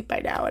probably asleep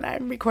by now and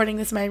I'm recording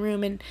this in my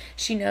room, and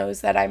she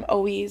knows that I'm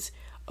always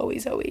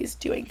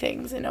doing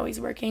things and always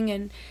working.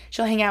 And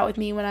she'll hang out with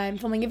me when I'm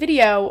filming a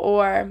video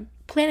or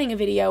planning a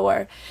video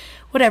or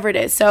whatever it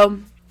is. So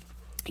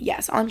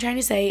yes, all I'm trying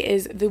to say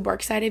is the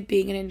work side of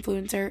being an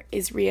influencer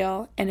is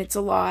real, and it's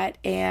a lot,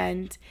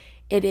 and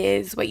it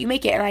is what you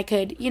make it. And I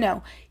could,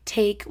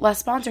 take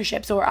less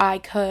sponsorships, or I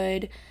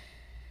could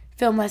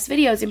film less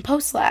videos and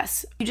post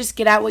less. You just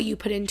get out what you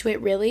put into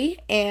it, really.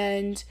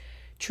 And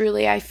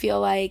truly, I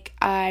feel like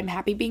I'm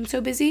happy being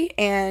so busy,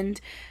 and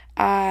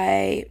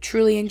I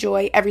truly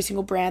enjoy every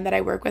single brand that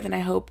I work with, and I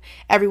hope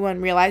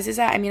everyone realizes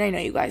that. I mean, I know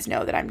you guys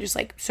know that I'm just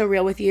like so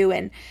real with you,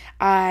 and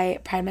I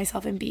pride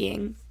myself in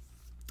being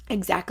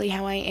exactly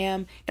how I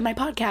am in my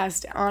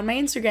podcast, on my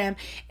Instagram,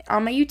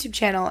 on my YouTube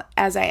channel,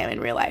 as I am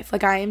in real life.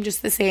 Like, I am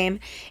just the same,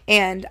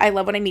 and I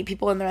love when I meet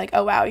people and they're like,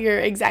 oh wow, you're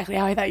exactly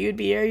how I thought you would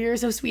be, or you're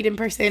so sweet in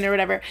person, or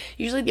whatever.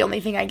 Usually the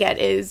only thing I get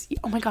is,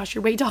 oh my gosh,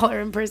 you're way taller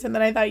in person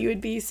than I thought you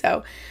would be.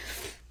 So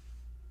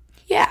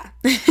yeah,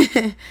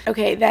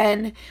 Okay,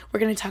 then we're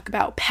going to talk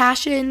about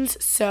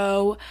passions.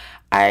 So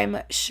I'm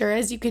sure,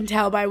 as you can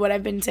tell by what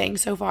I've been saying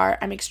so far,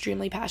 I'm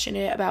extremely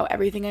passionate about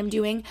everything I'm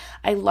doing.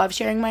 I love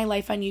sharing my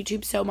life on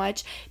YouTube so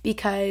much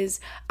because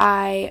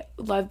I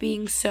love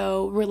being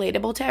so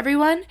relatable to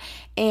everyone,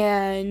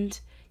 and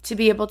to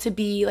be able to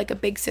be like a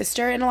big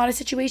sister in a lot of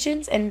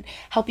situations and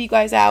help you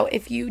guys out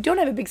if you don't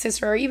have a big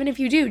sister, or even if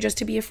you do, just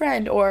to be a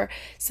friend or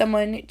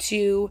someone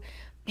to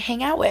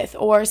hang out with,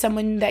 or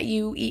someone that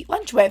you eat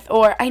lunch with.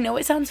 Or I know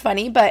it sounds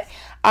funny, but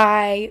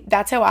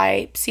that's how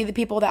I see the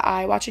people that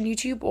I watch on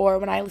YouTube, or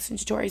when I listen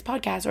to Tori's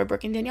podcast or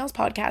Brooke and Danielle's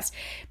podcast.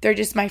 They're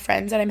just my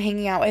friends that I'm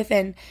hanging out with,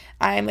 and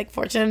I'm like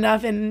fortunate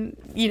enough and,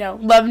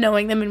 love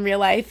knowing them in real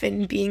life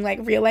and being like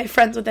real life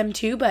friends with them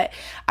too. But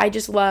I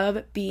just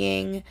love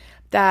being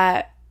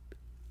that,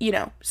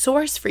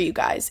 source for you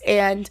guys,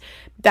 and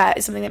that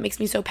is something that makes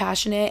me so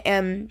passionate.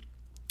 And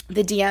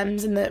the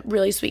DMs and the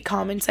really sweet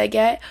comments I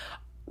get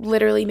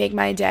literally make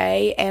my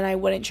day, and I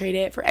wouldn't trade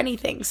it for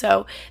anything.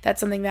 So that's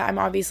something that I'm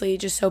obviously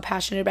just so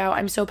passionate about.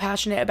 I'm so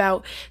passionate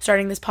about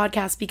starting this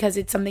podcast because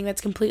it's something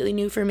that's completely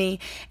new for me,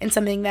 and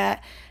something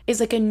that is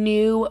like a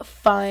new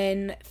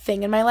fun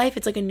thing in my life.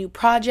 It's like a new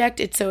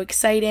project. It's so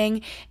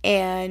exciting,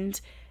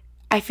 and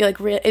I feel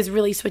like is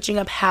really switching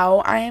up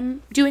how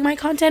I'm doing my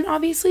content,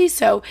 obviously.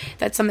 So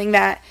that's something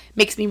that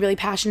makes me really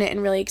passionate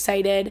and really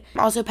excited.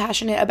 I'm also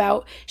passionate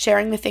about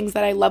sharing the things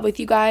that I love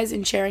with you guys,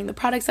 and sharing the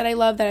products that I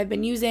love that I've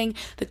been using,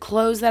 the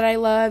clothes that I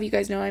love. You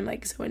guys know I'm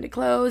like so into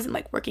clothes and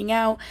like working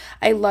out.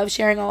 I love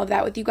sharing all of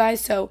that with you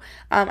guys. So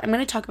I'm going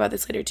to talk about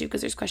this later too,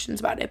 because there's questions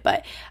about it.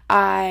 But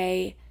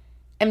I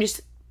am just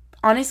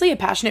honestly a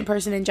passionate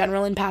person in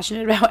general, and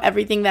passionate about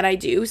everything that I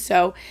do.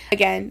 So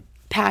again,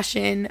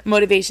 passion,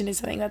 motivation is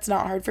something that's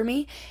not hard for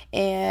me.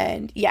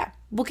 And yeah,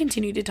 we'll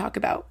continue to talk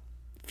about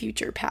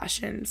future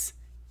passions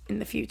in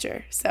the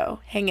future. So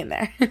hang in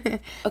there.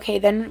 Okay,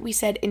 then we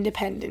said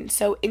independence.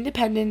 So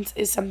independence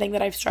is something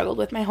that I've struggled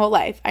with my whole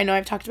life. I know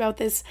I've talked about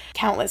this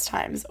countless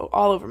times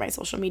all over my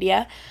social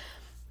media,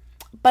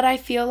 but I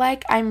feel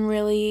like I'm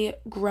really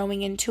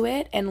growing into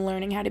it and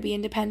learning how to be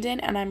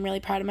independent, and I'm really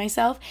proud of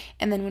myself.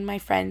 And then when my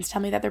friends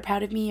tell me that they're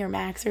proud of me, or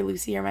Max or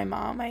Lucy or my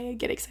mom, I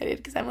get excited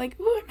because I'm like,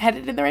 ooh, I'm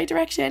headed in the right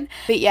direction.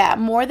 But yeah,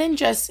 more than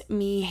just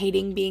me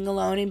hating being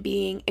alone and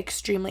being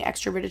extremely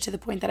extroverted to the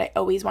point that I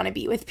always want to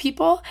be with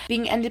people,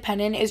 being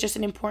independent is just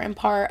an important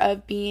part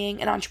of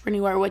being an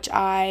entrepreneur, which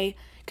I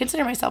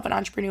consider myself an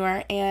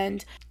entrepreneur,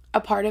 and a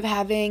part of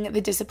having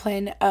the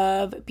discipline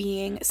of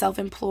being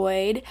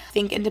self-employed. I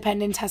think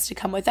independence has to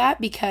come with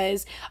that,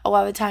 because a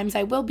lot of the times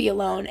I will be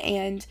alone,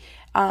 and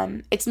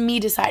it's me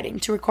deciding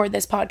to record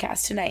this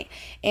podcast tonight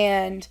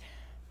and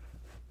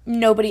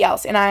nobody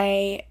else, and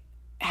I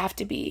have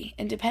to be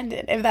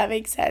independent, if that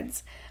makes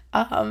sense.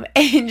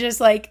 And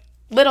just like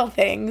little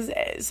things,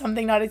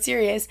 something not as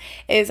serious,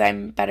 is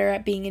I'm better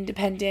at being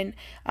independent,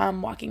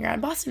 walking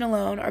around Boston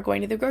alone, or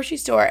going to the grocery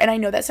store. And I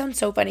know that sounds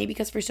so funny,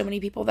 because for so many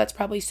people that's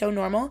probably so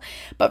normal,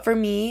 but for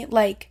me,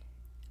 like,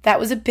 that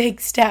was a big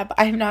step.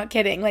 I'm not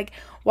kidding. Like,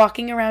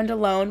 walking around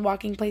alone,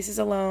 walking places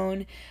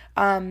alone,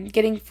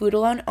 getting food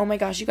alone. Oh my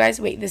gosh, you guys,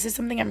 wait, this is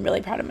something I'm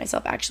really proud of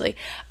myself, actually.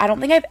 I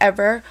don't think I've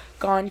ever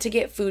gone to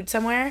get food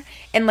somewhere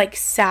and like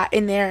sat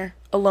in there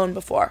alone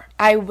before.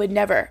 I would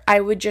never.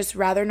 I would just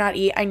rather not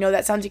eat. I know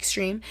that sounds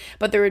extreme,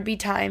 but there would be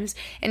times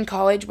in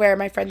college where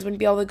my friends wouldn't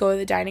be able to go to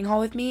the dining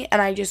hall with me,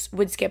 and I just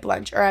would skip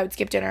lunch, or I would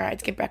skip dinner, or I'd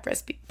skip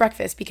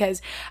breakfast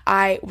because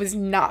I was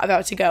not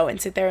about to go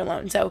and sit there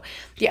alone. So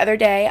the other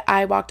day,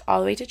 I walked all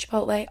the way to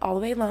Chipotle, all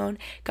the way alone,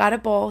 got a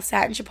bowl,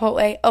 sat in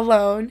Chipotle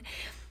alone.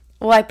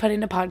 Well, I put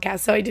in a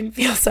podcast, so I didn't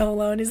feel so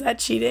alone. Is that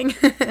cheating?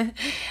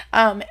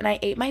 And I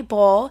ate my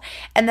bowl,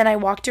 and then I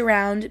walked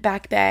around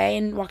Back Bay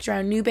and walked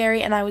around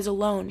Newberry, and I was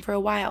alone for a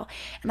while.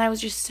 And I was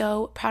just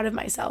so proud of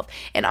myself.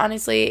 And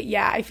honestly,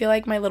 yeah, I feel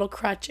like my little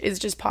crutch is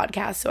just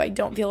podcasts, so I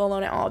don't feel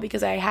alone at all,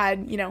 because I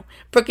had,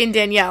 Brooke and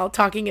Danielle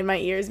talking in my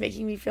ears,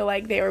 making me feel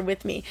like they were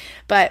with me.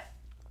 But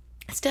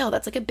still,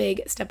 that's like a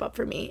big step up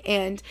for me.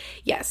 And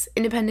yes,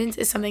 independence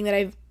is something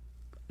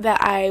that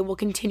I will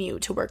continue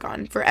to work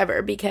on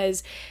forever,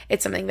 because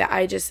it's something that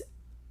I just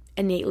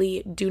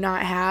innately do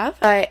not have,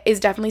 but is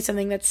definitely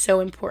something that's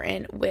so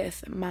important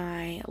with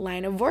my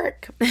line of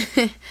work.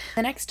 The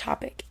next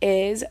topic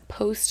is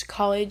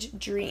post-college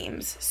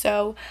dreams.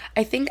 So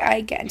I think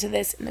I get into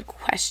this in the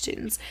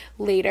questions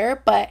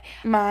later, but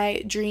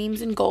my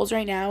dreams and goals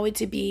right now would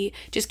to be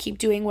just keep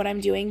doing what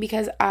I'm doing,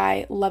 because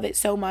I love it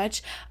so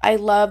much. I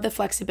love the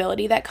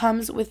flexibility that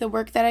comes with the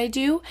work that I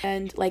do,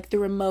 and like the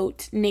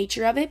remote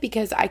nature of it,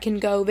 because I can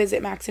go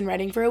visit Max in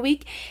Reading for a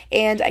week,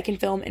 and I can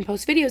film and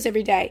post videos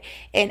every day,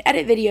 and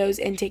edit videos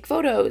and take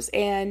photos,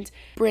 and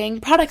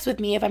bring products with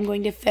me if I'm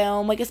going to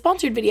film like a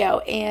sponsored video,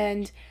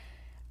 and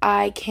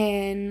I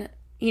can,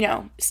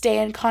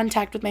 stay in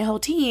contact with my whole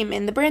team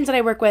and the brands that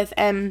I work with.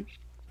 And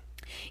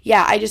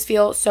yeah, I just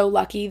feel so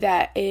lucky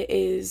that it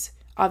is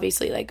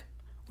obviously like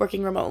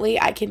working remotely.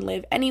 I can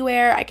live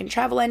anywhere, I can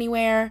travel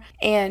anywhere,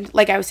 and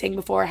like I was saying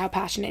before, how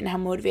passionate and how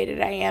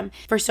motivated I am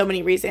for so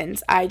many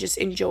reasons. I just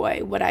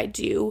enjoy what I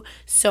do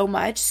so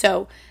much.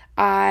 So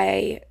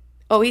I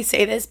always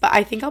say this, but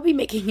I think I'll be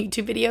making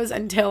YouTube videos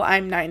until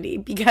I'm 90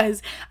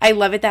 because I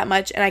love it that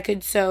much, and I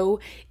could so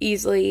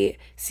easily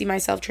see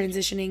myself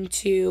transitioning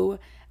to,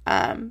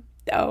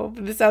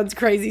 this sounds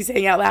crazy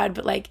saying out loud,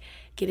 but like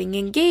getting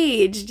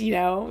engaged,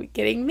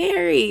 getting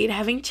married,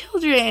 having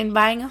children,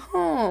 buying a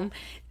home,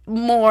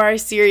 more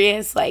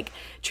serious like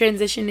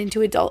transition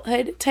into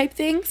adulthood type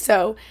thing.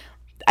 So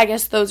I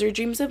guess those are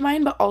dreams of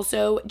mine, but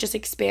also just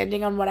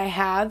expanding on what I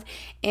have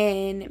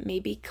in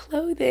maybe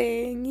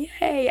clothing.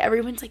 Yay.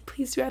 Everyone's like,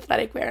 please do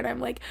athletic wear. And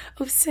I'm like,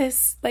 oh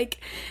sis, like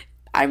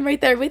I'm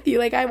right there with you.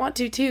 Like I want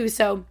to too.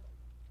 So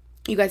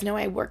you guys know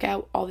I work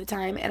out all the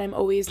time, and I'm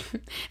always,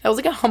 that was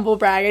like a humble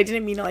brag. I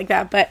didn't mean it like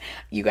that, but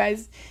you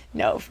guys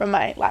know from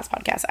my last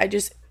podcast, I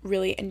just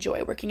really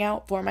enjoy working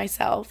out for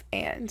myself.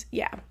 And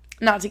yeah,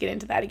 not to get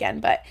into that again,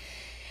 but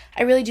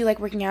I really do like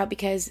working out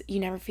because you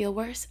never feel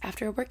worse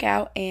after a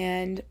workout,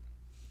 and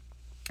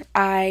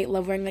I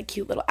love wearing like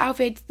cute little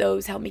outfits.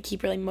 Those help me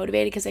keep really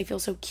motivated because I feel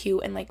so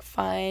cute and like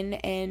fun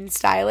and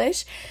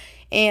stylish,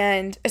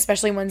 and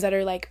especially ones that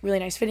are like really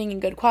nice fitting and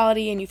good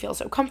quality and you feel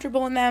so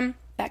comfortable in them.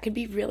 That could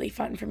be really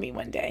fun for me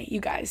one day, you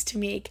guys, to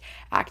make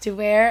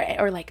activewear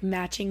or like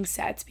matching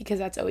sets, because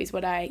that's always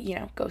what I,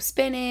 go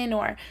spin in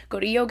or go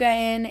to yoga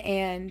in.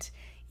 And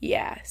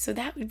yeah, so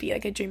that would be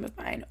like a dream of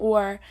mine.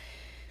 Or,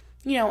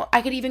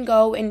 I could even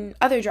go in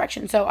other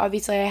directions. So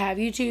obviously I have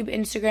YouTube,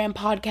 Instagram,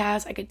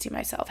 podcasts. I could see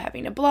myself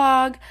having a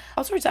blog,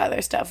 all sorts of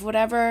other stuff,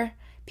 whatever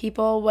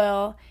people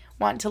will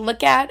want to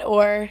look at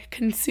or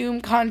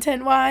consume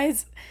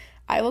content-wise,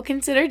 I will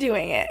consider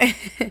doing it.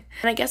 And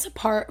I guess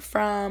apart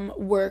from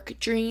work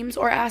dreams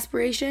or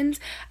aspirations,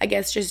 I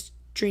guess just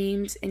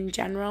dreams in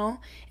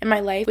general in my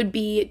life would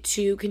be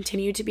to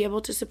continue to be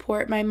able to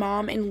support my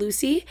mom and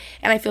Lucy.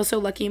 And I feel so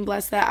lucky and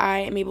blessed that I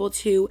am able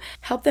to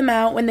help them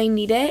out when they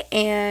need it.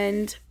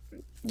 And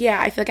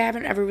yeah, I feel like I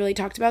haven't ever really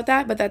talked about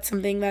that, but that's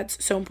something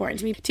that's so important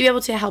to me, to be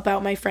able to help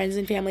out my friends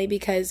and family,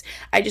 because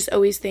I just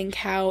always think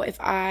how if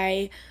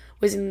I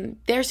was in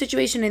their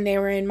situation and they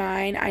were in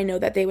mine, I know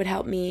that they would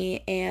help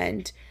me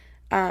and,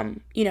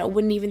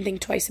 wouldn't even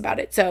think twice about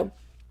it. So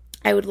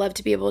I would love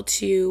to be able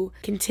to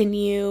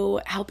continue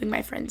helping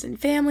my friends and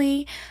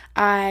family.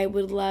 I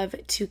would love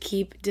to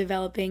keep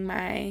developing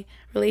my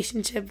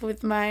relationship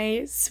with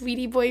my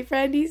sweetie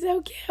boyfriend. He's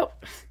so cute.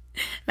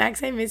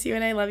 Max, I miss you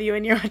and I love you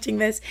when you're watching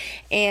this.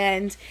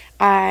 And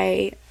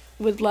I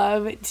would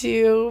love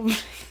to...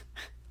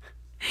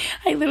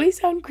 I literally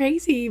sound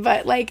crazy,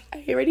 but like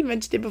I already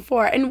mentioned it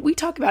before, and we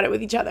talk about it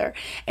with each other,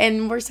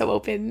 and we're so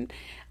open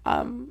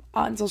on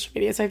social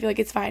media, so I feel like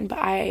it's fine. But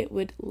I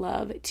would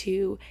love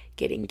to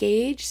get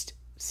engaged,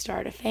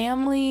 start a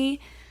family,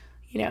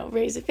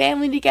 raise a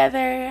family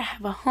together,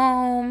 have a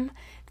home,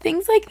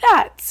 things like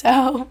that.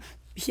 So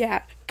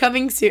yeah,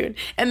 coming soon.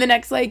 And the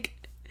next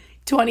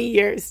 20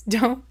 years.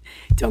 Don't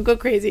go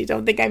crazy.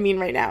 Don't think I mean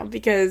right now,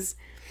 because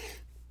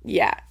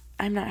yeah,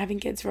 I'm not having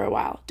kids for a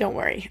while. Don't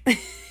worry.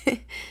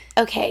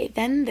 Okay,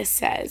 then this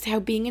says how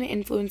being an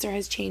influencer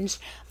has changed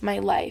my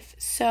life.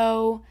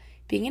 So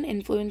being an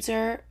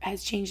influencer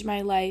has changed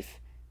my life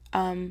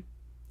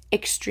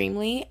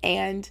extremely,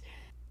 and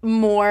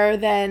more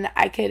than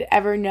I could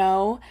ever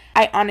know.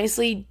 I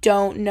honestly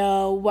don't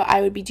know what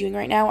I would be doing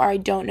right now, or I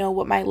don't know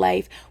what my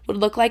life would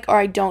look like, or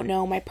I don't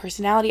know my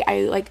personality.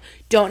 I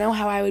don't know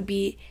how I would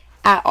be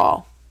at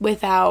all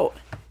without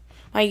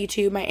my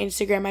YouTube, my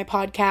Instagram, my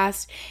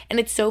podcast. And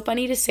it's so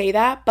funny to say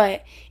that,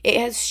 but it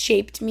has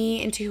shaped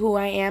me into who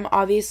I am,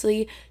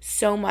 obviously,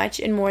 so much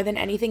and more than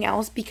anything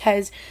else,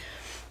 because,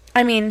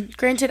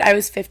 granted, I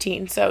was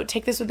 15, so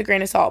take this with a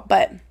grain of salt,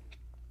 but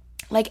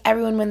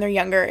everyone when they're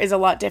younger is a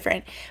lot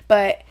different.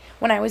 But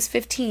when I was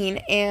 15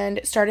 and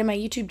started my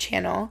YouTube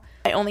channel,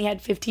 I only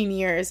had 15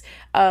 years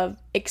of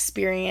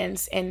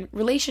experience in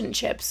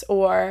relationships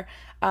or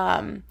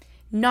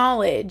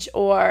knowledge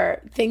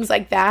or things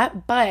like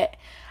that, but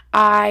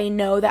I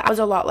know that I was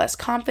a lot less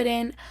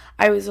confident.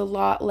 I was a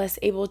lot less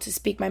able to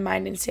speak my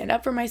mind and stand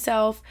up for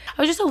myself.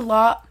 I was just a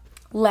lot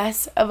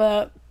less of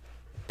a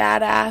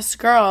badass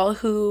girl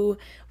who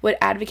would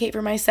advocate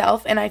for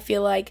myself. And I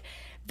feel like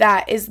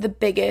that is the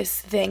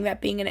biggest thing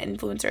that being an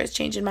influencer has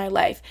changed in my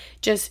life.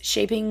 Just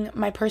shaping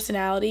my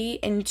personality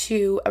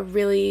into a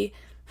really...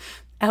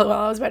 LOL,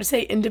 I was about to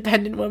say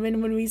independent woman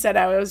when we said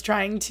I was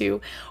trying to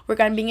work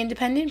on being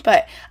independent,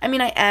 but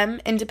I am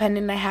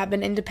independent, and I have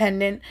been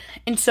independent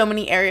in so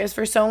many areas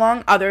for so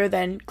long, other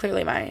than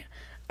clearly my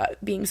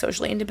being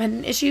socially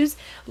independent issues.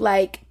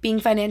 Like being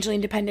financially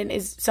independent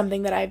is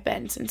something that I've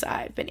been since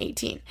I've been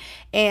 18,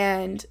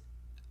 and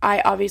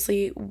I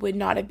obviously would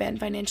not have been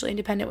financially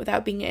independent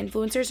without being an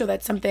influencer, so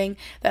that's something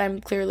that I'm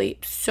clearly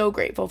so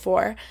grateful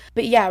for.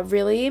 But yeah,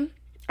 really,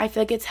 I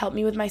feel like it's helped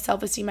me with my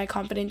self-esteem, my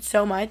confidence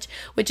so much,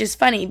 which is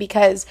funny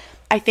because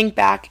I think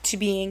back to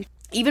being,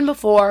 even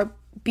before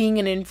being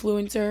an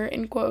influencer,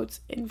 in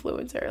quotes,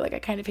 influencer, I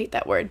kind of hate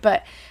that word,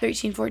 but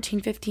 13, 14,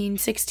 15,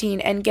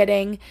 16, and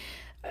getting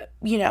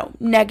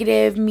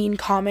negative, mean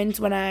comments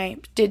when I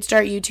did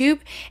start YouTube.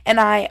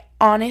 And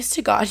honest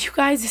to God, you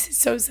guys, this is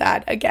so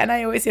sad. Again,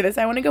 I always say this.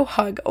 I want to go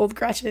hug old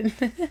Gretchen.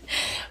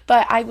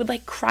 But I would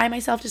like cry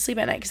myself to sleep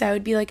at night because I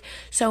would be like,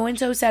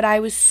 so-and-so said I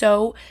was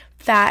so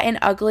fat and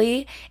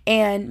ugly,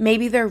 and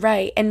maybe they're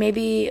right, and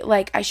maybe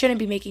like I shouldn't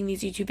be making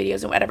these YouTube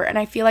videos and whatever. And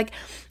I feel like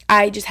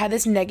I just had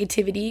this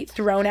negativity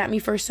thrown at me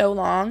for so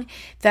long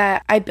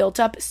that I built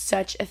up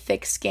such a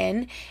thick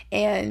skin.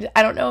 And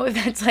I don't know if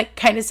that's like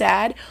kind of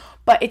sad,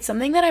 but it's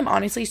something that I'm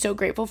honestly so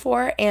grateful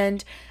for.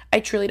 And I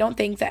truly don't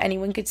think that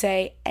anyone could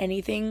say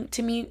anything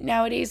to me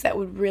nowadays that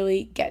would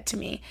really get to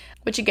me.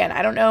 Which again,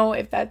 I don't know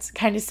if that's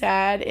kind of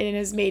sad and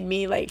has made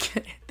me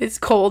like this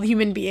cold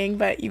human being,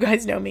 but you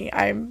guys know me,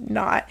 I'm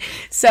not.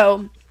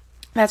 So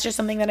that's just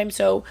something that I'm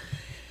so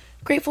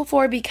grateful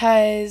for,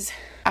 because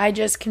I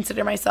just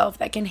consider myself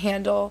that can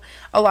handle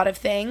a lot of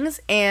things.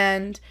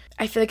 And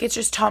I feel like it's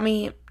just taught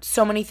me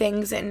so many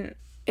things, and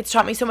it's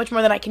taught me so much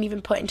more than I can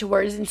even put into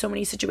words in so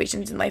many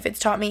situations in life. It's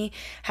taught me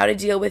how to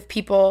deal with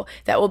people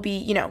that will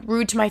be,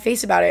 rude to my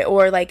face about it,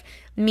 or like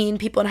mean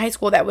people in high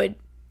school that would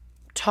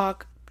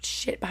talk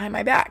shit behind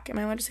my back. Am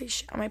I allowed to say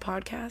shit on my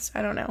podcast?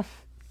 I don't know.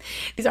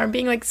 These aren't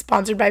being like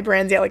sponsored by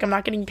brands yet. Like I'm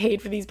not getting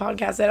paid for these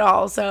podcasts at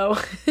all. So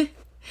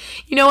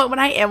you know what? When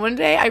I am one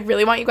day, I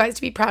really want you guys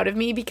to be proud of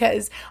me,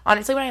 because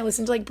honestly, when I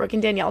listen to like Brooke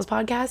and Danielle's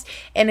podcast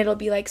and it'll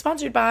be like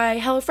sponsored by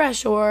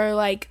HelloFresh or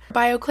like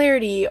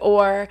BioClarity,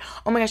 or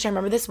oh my gosh, I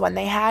remember this one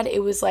they had.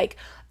 It was like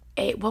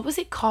what was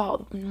it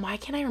called? Why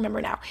can't I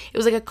remember now? It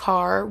was like a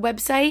car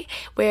website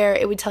where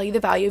it would tell you the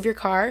value of your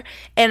car.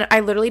 And I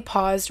literally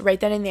paused right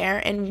then and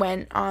there and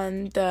went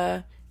on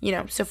the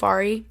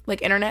Safari,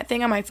 like internet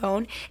thing on my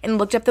phone, and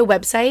looked up the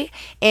website,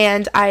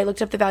 and I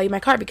looked up the value of my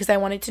car because I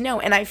wanted to know.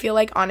 And I feel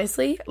like,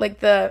 honestly, like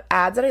the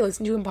ads that I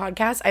listen to in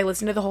podcasts, I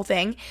listen to the whole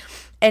thing,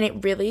 and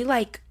it really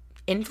like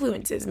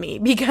influences me,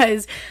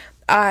 because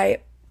I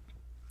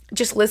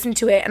just listen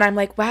to it and I'm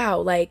like, wow,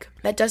 like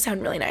that does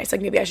sound really nice.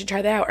 Like maybe I should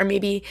try that out. Or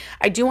maybe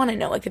I do want to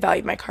know like the value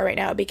of my car right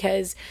now,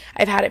 because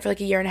I've had it for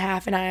like a year and a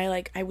half, and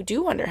I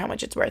do wonder how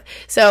much it's worth.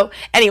 So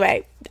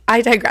anyway,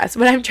 I digress.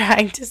 What I'm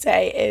trying to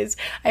say is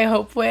I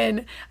hope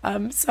when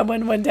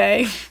someone one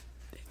day,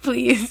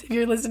 please, if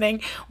you're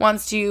listening,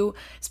 wants to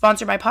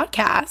sponsor my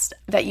podcast,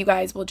 that you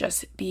guys will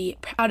just be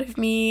proud of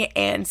me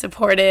and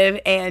supportive.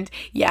 And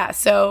yeah,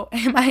 so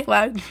am I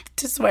allowed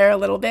to swear a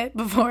little bit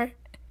before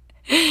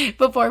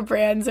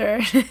brands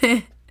are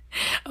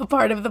a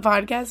part of the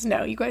podcast?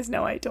 No, you guys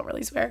know I don't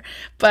really swear.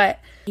 But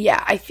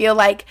yeah, I feel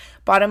like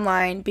bottom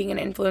line, being an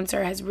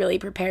influencer has really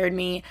prepared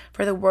me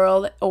for the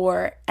world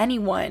or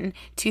anyone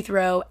to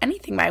throw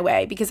anything my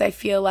way, because I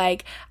feel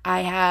like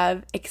I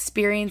have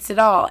experienced it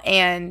all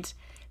and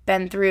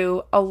been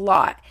through a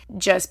lot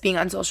just being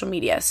on social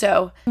media.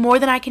 So more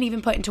than I can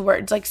even put into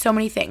words, like so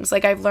many things.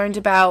 Like I've learned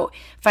about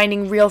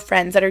finding real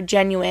friends that are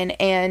genuine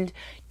and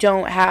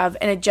don't have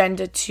an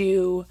agenda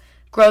to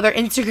grow their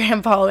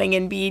Instagram following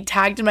and be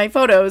tagged in my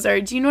photos, or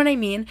do you know what I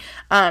mean?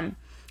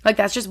 Like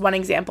that's just one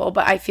example,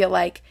 but I feel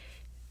like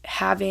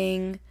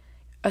having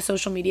a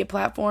social media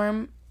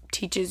platform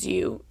teaches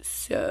you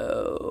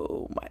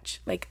so much,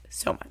 like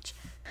so much.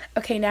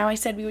 Okay, now I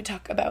said we would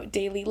talk about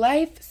daily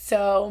life.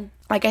 So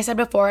like I said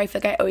before, I feel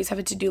like I always have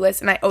a to-do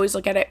list, and I always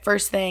look at it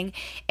first thing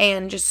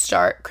and just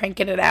start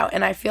cranking it out.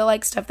 And I feel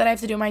like stuff that I have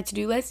to do on my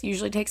to-do list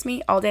usually takes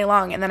me all day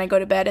long, and then I go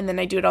to bed and then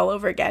I do it all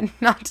over again.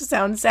 Not to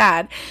sound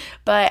sad,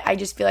 but I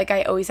just feel like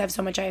I always have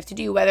so much I have to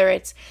do, whether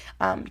it's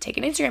take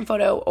an Instagram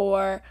photo,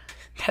 or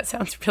that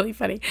sounds really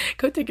funny,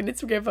 go take an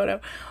Instagram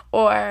photo,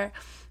 or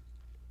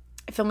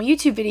film a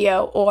YouTube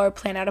video, or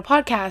plan out a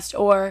podcast,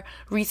 or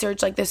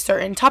research like this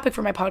certain topic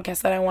for my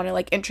podcast that I want to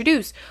like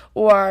introduce,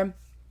 or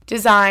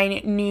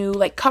design new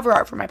like cover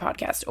art for my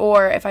podcast,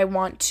 or if I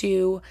want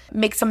to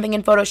make something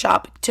in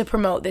Photoshop to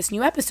promote this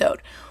new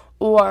episode.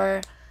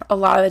 Or a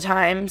lot of the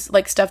times,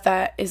 like stuff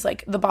that is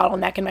like the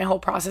bottleneck in my whole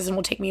process and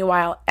will take me a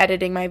while,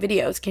 editing my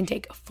videos can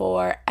take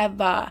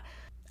forever.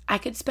 I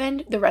could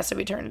spend the rest of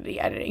eternity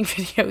editing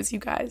videos, you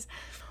guys.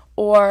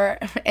 Or,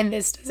 and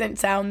this doesn't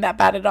sound that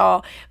bad at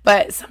all,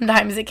 but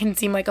sometimes it can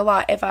seem like a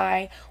lot if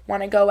I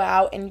want to go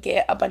out and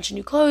get a bunch of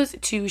new clothes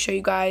to show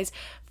you guys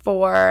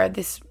for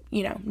this,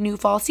 new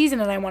fall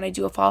season, and I want to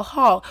do a fall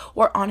haul.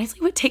 Or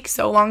honestly, would take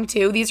so long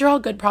too. These are all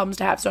good problems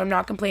to have, so I'm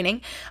not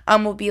complaining.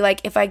 Will be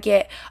like if I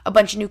get a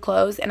bunch of new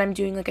clothes and I'm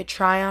doing like a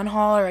try on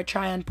haul or a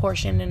try on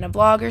portion in a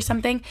vlog or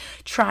something,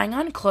 trying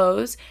on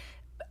clothes,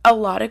 a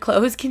lot of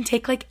clothes can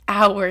take like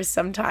hours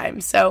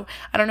sometimes. So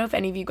I don't know if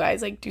any of you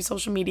guys like do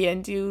social media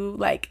and do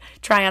like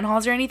try on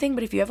hauls or anything,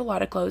 but if you have a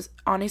lot of clothes,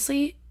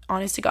 honestly,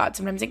 honest to God,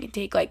 sometimes it can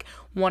take like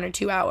 1 or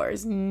 2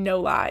 hours, no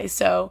lie.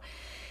 So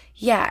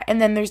yeah, and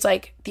then there's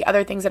like the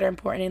other things that are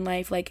important in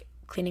life, like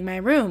cleaning my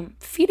room,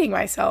 feeding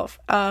myself,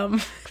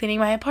 cleaning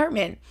my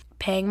apartment,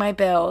 paying my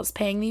bills,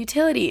 paying the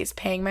utilities,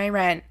 paying my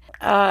rent.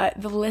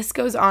 The list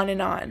goes on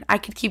and on. I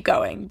could keep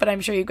going, but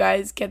I'm sure you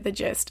guys get the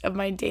gist of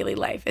my daily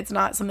life. It's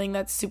not something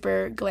that's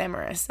super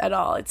glamorous at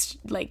all. It's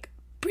like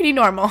pretty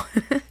normal.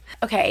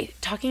 Okay,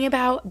 talking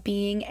about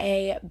being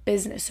a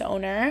business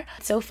owner.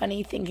 It's so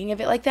funny thinking of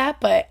it like that,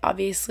 but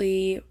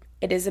obviously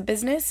it is a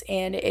business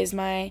and it is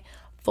my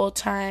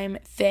full-time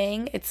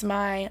thing. It's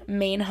my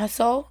main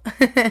hustle.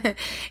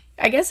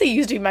 I guess it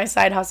used to be my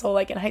side hustle,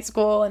 like in high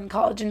school and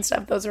college and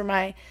stuff. Those were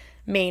my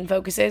main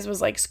focuses,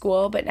 was like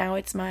school, but now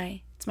it's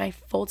my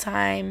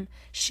full-time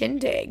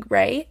shindig,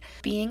 right?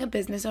 Being a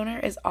business owner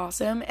is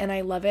awesome and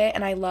I love it,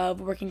 and I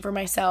love working for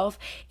myself,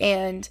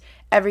 and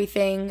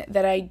everything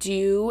that I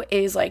do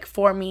is like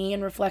for me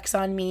and reflects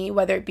on me,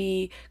 whether it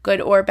be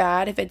good or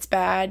bad. If it's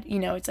bad,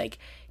 it's like,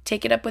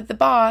 take it up with the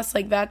boss,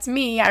 like that's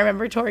me. I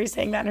remember Tori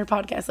saying that in her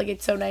podcast. Like,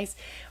 it's so nice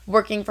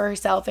working for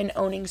herself and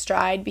owning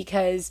stride,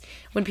 because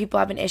when people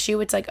have an issue,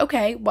 it's like,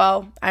 okay,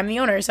 well, I'm the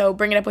owner, so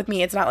bring it up with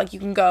me. It's not like you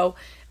can go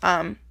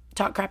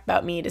talk crap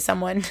about me to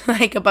someone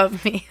like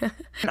above me.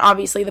 And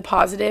obviously the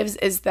positives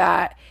is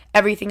that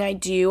everything I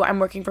do, I'm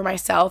working for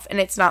myself, and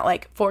it's not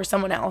like for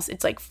someone else,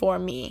 it's like for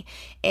me.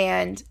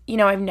 And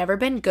I've never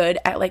been good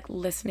at like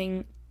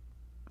listening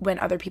when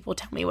other people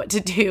tell me what to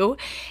do,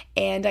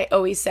 and I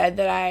always said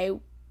that I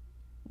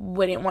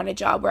wouldn't want a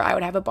job where I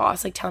would have a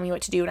boss like tell me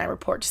what to do and I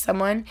report to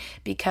someone,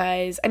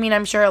 because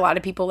I'm sure a lot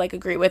of people like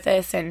agree with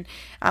this, and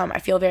I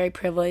feel very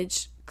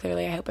privileged.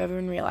 Clearly, I hope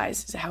everyone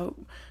realizes how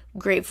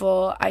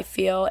grateful I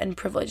feel and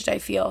privileged I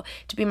feel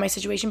to be in my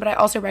situation, but I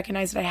also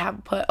recognize that I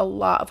have put a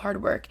lot of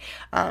hard work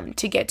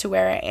to get to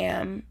where I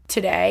am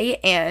today,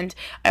 and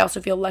I also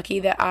feel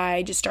lucky that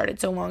I just started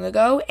so long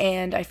ago,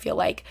 and I feel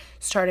like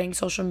starting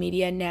social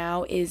media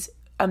now is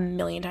a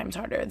million times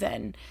harder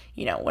than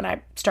when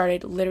I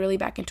started literally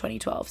back in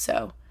 2012.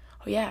 So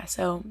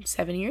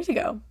 7 years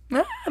ago.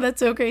 That's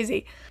so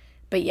crazy.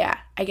 But yeah,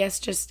 I guess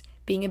just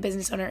being a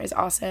business owner is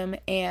awesome,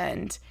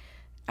 and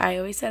I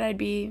always said I'd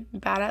be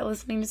bad at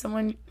listening to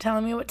someone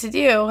telling me what to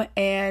do,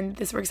 and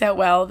this works out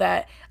well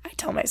that I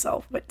tell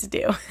myself what to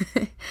do.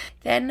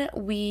 Then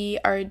we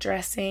are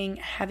addressing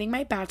having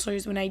my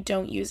bachelor's when I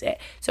don't use it.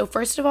 So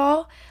first of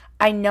all,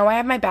 I know I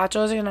have my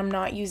bachelor's and I'm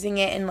not using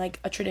it in like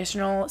a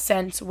traditional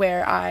sense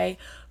where I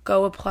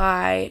go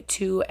apply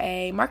to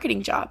a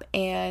marketing job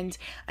and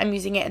I'm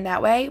using it in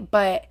that way,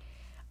 but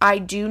I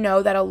do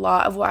know that a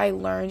lot of what I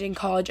learned in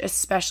college,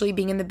 especially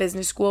being in the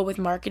business school with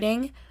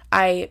marketing,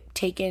 I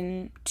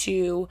taken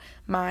to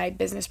my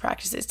business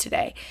practices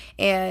today.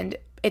 And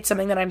it's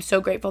something that I'm so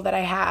grateful that I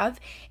have,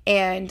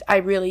 and I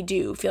really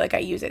do feel like I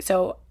use it.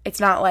 So it's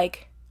not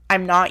like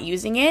I'm not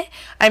using it.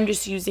 I'm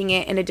just using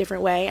it in a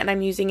different way, and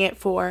I'm using it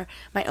for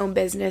my own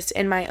business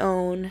and my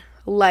own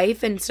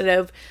life instead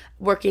of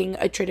working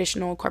a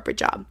traditional corporate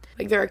job.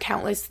 Like, there are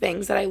countless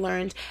things that I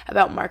learned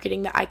about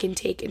marketing that I can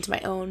take into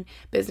my own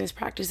business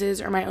practices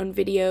or my own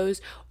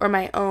videos or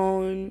my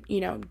own,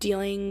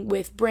 dealing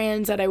with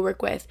brands that I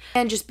work with,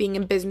 and just being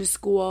in business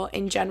school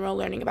in general,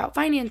 learning about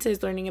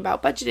finances, learning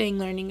about budgeting,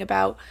 learning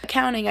about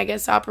accounting, I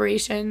guess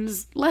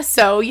operations, less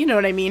so, you know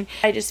what I mean?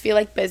 I just feel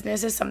like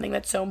business is something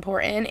that's so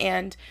important,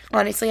 and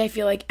honestly, I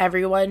feel like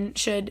everyone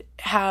should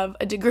have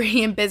a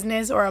degree in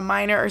business or a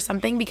minor or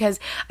something, because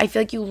I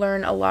feel like you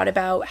learn a lot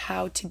about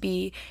how to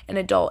be an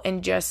adult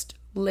and just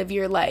live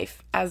your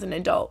life as an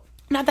adult.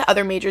 Not that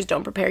other majors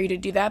don't prepare you to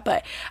do that,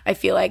 but I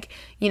feel like,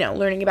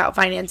 learning about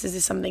finances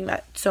is something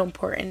that's so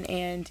important,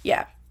 and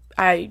yeah,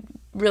 I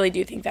really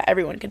do think that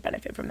everyone could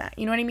benefit from that.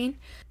 You know what I mean?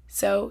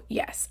 So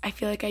yes, I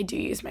feel like I do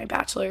use my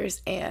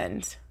bachelor's,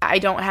 and I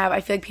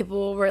feel like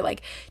people were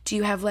like, do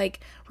you have like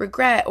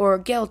regret or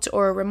guilt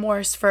or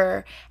remorse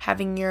for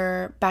having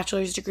your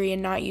bachelor's degree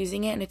and not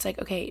using it? And it's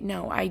like, okay,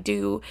 no, I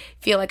do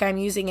feel like I'm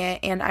using it,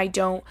 and I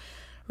don't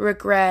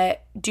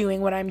regret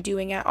doing what I'm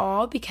doing at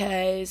all,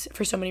 because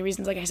for so many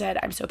reasons, like I said,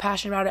 I'm so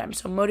passionate about it. I'm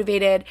so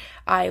motivated.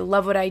 I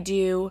love what I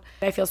do.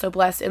 I feel so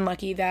blessed and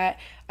lucky that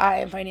I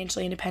am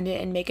financially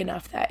independent and make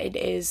enough that it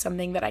is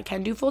something that I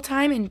can do full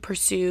time and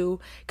pursue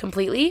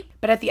completely.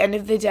 But at the end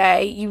of the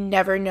day, you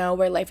never know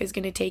where life is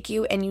going to take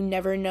you, and you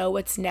never know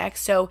what's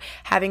next. So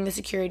having the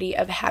security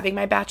of having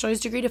my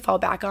bachelor's degree to fall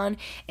back on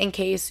in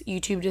case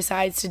YouTube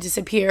decides to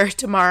disappear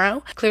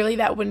tomorrow, clearly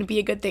that wouldn't be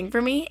a good thing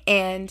for me.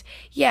 And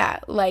yeah,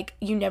 like,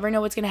 you never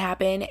know what's going to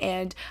happen,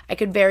 and I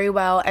could very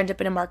well end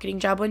up in a marketing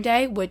job one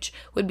day, which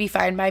would be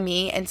fine by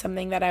me and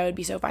something that I would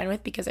be so fine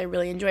with, because I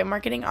really enjoy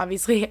marketing.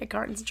 Obviously, I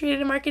concentrated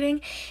in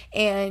marketing,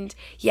 and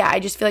yeah, I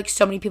just feel like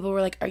so many people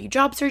were like, are you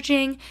job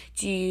searching?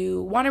 Do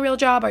you want a real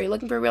job? Are you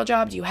looking for a real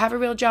job? Do you have a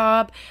real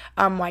job?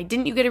 Why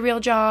didn't you get a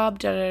real job?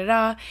 Da da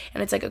da.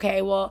 And it's like,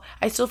 okay, well,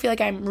 I still feel like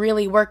I'm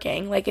really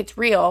working, like it's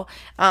real.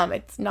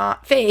 It's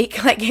not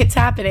fake, like it's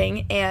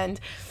happening. And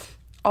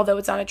although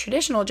it's not a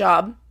traditional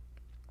job,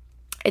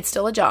 it's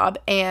still a job,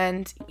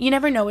 and you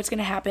never know what's going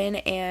to happen,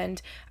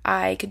 and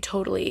I could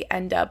totally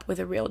end up with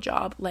a real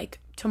job like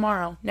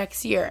tomorrow,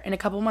 next year, in a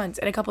couple months,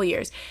 in a couple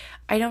years.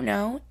 I don't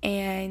know,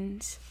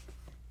 and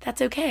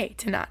that's okay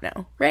to not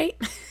know, right?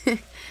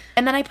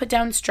 And then I put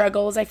down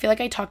struggles. I feel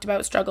like I talked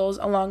about struggles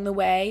along the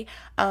way,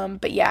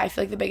 but yeah, I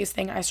feel like the biggest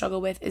thing I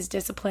struggle with is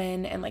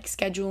discipline and like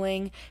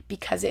scheduling,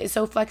 because it is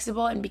so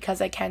flexible and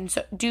because I can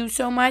do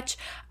so much.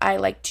 I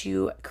like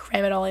to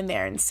cram it all in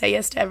there and say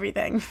yes to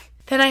everything.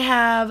 Then I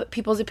have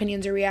people's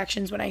opinions or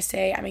reactions when I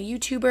say I'm a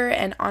YouTuber,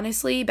 and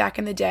honestly, back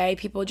in the day,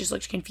 people just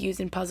looked confused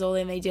and puzzled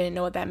and they didn't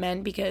know what that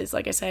meant because,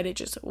 like I said, it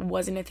just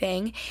wasn't a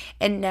thing.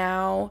 And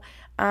now,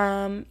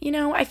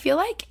 I feel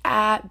like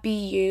at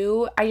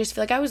BU, I just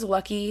feel like I was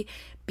lucky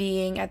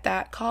being at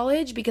that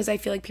college because I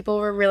feel like people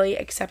were really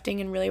accepting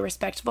and really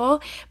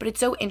respectful. But it's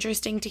so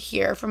interesting to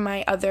hear from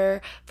my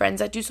other friends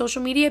that do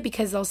social media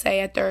because they'll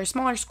say at their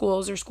smaller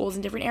schools or schools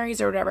in different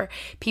areas or whatever,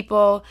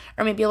 people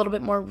are maybe a little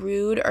bit more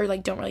rude or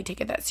like don't really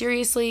take it that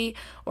seriously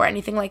or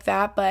anything like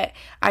that. But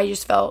I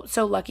just felt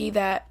so lucky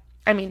that,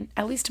 I mean,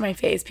 at least to my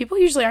face, people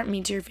usually aren't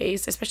mean to your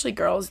face, especially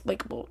girls,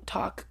 like, will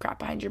talk crap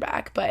behind your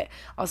back, but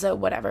also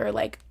whatever,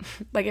 like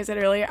I said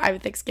earlier, I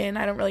have thick skin,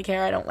 I don't really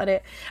care, I don't let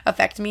it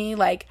affect me,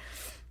 like,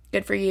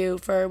 good for you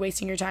for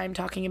wasting your time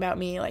talking about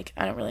me, like,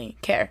 I don't really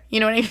care, you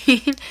know what I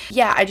mean?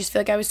 Yeah, I just feel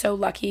like I was so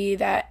lucky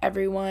that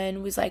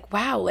everyone was like,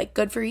 wow, like,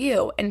 good for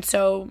you, and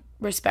so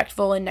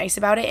respectful and nice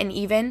about it, and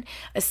even,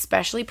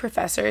 especially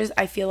professors,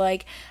 I feel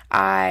like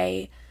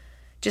I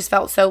just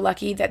felt so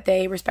lucky that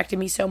they respected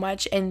me so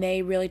much and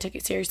they really took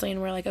it seriously and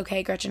were like,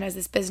 okay, Gretchen has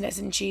this business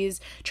and she's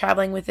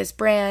traveling with this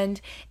brand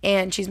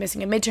and she's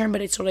missing a midterm,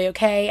 but it's totally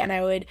okay. And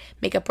I would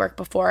make up work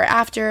before or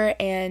after.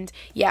 And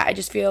yeah, I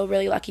just feel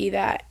really lucky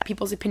that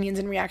people's opinions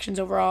and reactions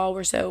overall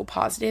were so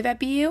positive at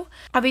BU.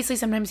 Obviously,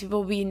 sometimes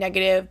people will be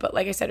negative, but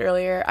like I said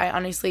earlier, I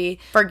honestly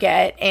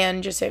forget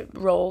and just it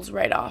rolls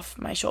right off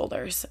my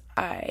shoulders.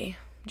 I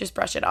just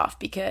brush it off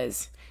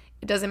because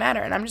it doesn't matter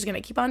and I'm just going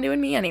to keep on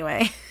doing me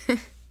anyway.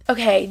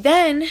 Okay,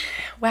 then,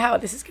 wow,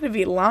 this is going to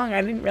be long.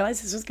 I didn't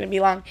realize this was going to be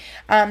long.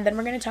 Then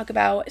we're going to talk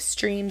about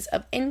streams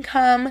of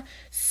income.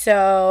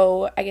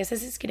 So I guess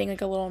this is getting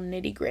like a little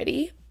nitty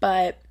gritty,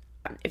 but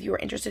if you were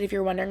interested, if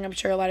you're wondering, I'm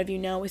sure a lot of you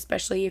know,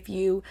 especially if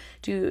you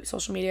do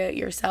social media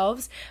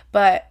yourselves.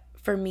 But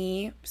for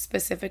me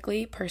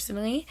specifically,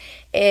 personally,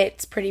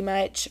 it's pretty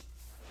much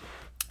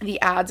the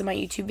ads in my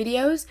YouTube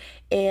videos,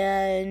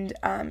 and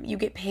you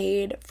get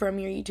paid from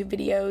your YouTube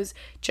videos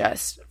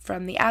just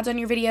from the ads on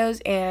your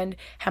videos and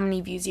how many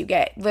views you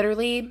get.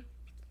 Literally,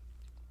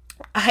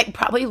 I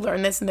probably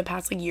learned this in the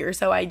past year or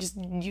so. I just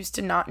used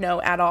to not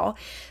know at all.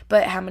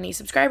 But how many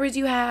subscribers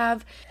you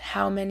have,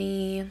 how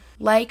many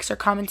likes or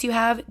comments you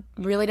have,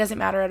 really doesn't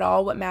matter at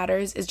all. What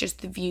matters is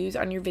just the views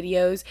on your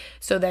videos.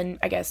 So then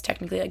I guess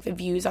technically like the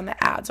views on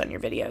the ads on your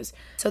videos.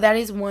 So that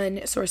is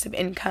one source of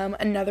income.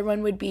 Another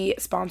one would be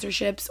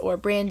sponsorships or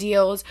brand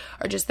deals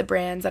or just the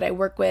brands that I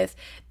work with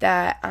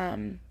that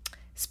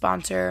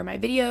sponsor my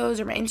videos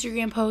or my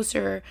Instagram posts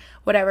or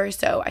whatever.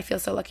 So I feel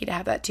so lucky to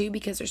have that too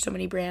because there's so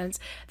many brands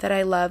that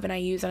I love and I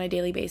use on a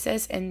daily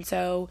basis. And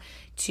so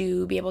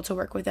to be able to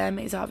work with them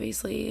is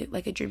obviously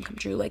like a dream come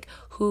true. Like,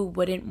 who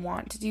wouldn't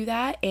want to do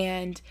that?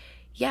 And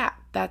yeah,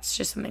 that's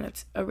just something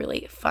that's a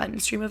really fun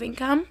stream of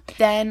income.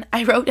 Then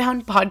I wrote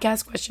down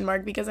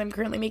podcast ? Because I'm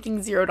currently making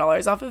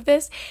 $0 off of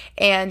this.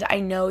 And I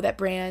know that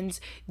brands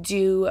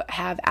do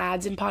have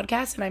ads in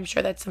podcasts, and I'm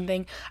sure that's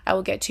something I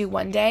will get to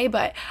one day.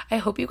 But I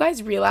hope you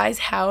guys realize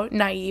how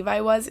naive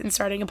I was in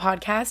starting a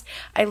podcast.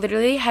 I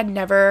literally had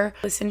never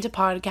listened to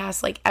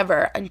podcasts like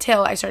ever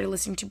until I started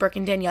listening to Brooke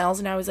and Danielle's,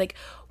 and I was like,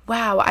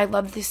 wow, I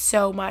love this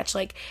so much.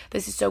 Like,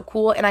 this is so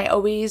cool. And I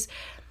always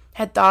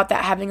had thought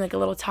that having like a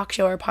little talk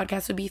show or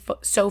podcast would be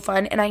so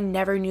fun, and I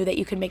never knew that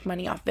you could make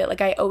money off of it.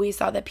 Like, I always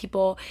thought that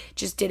people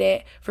just did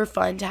it for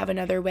fun, to have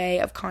another way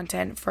of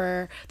content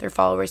for their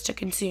followers to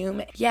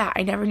consume. Yeah,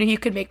 I never knew you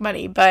could make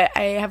money, but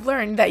I have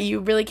learned that you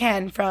really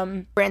can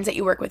from brands that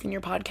you work with in your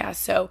podcast.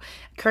 So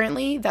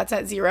currently that's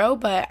at 0,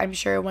 but I'm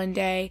sure one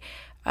day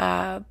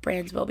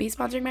brands will be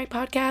sponsoring my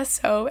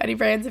podcast. So any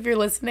brands, if you're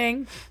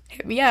listening,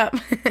 hit me up.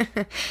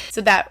 So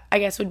that, I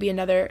guess, would be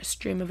another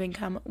stream of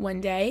income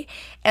one day.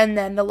 And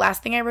then the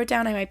last thing I wrote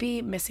down, I might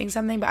be missing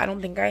something, but I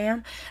don't think I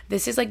am.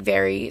 This is like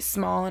very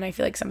small and I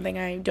feel like something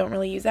I don't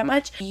really use that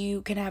much.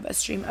 You can have a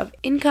stream of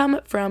income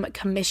from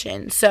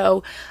commission.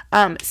 So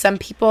some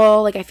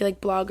people, like I feel like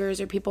bloggers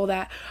or people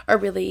that are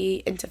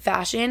really into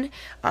fashion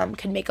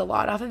can make a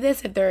lot off of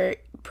this if they're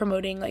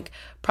promoting like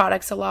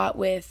products a lot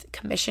with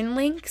commission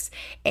links.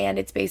 And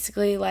it's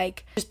basically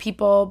like just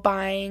people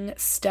buying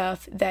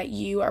stuff that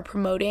you are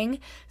promoting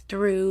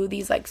through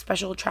these like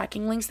special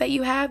tracking links that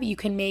you have. You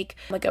can make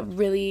like a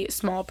really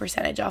small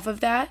percentage off of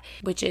that,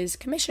 which is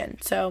commission.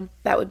 So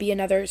that would be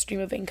another stream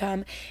of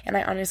income. And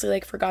I honestly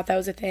like forgot that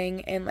was a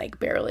thing and like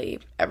barely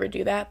ever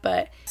do that,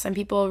 but some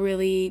people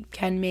really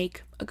can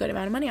make a good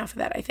amount of money off of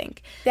that, I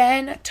think.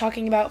 Then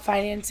talking about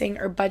financing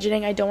or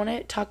budgeting, I don't want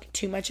to talk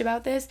too much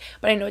about this,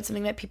 but I know it's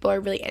something that people are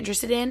really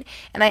interested in.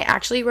 And I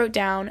actually wrote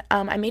down,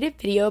 I made a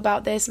video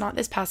about this, not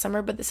this past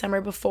summer, but the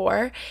summer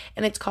before,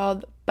 and it's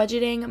called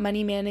Budgeting,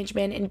 Money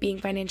Management, and Being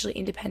Financially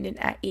Independent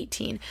at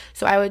 18.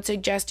 So I would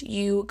suggest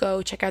you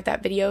go check out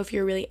that video if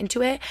you're really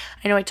into it.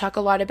 I know I talk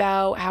a lot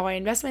about how I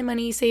invest my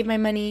money, save my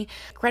money,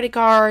 credit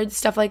cards,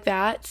 stuff like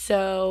that.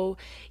 So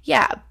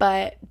yeah,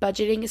 but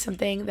budgeting is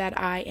something that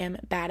I am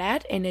bad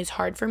at and is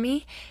hard for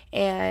me.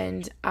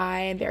 And I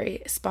am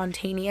very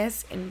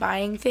spontaneous in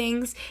buying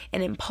things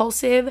and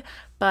impulsive,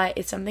 but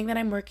it's something that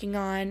I'm working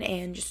on,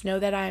 and just know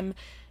that I'm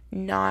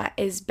not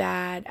as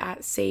bad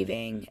at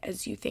saving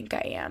as you think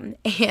I am.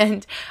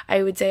 And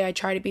I would say I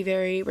try to be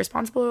very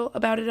responsible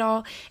about it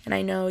all. And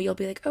I know you'll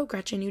be like, oh,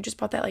 Gretchen, you just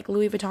bought that like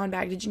Louis Vuitton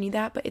bag. Did you need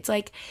that? But it's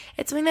like,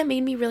 it's something that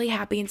made me really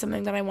happy and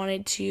something that I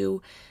wanted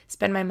to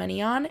spend my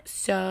money on.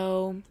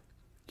 So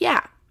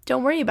yeah,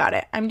 don't worry about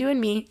it. I'm doing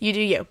me. You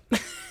do you.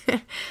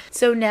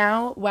 So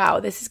now, wow,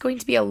 this is going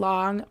to be a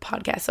long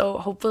podcast. So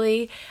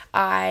hopefully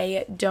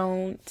I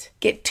don't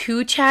get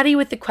too chatty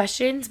with the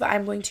questions, but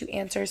I'm going to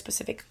answer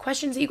specific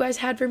questions that you guys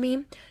had for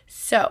me.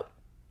 So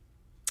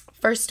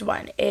first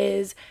one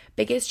is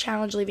biggest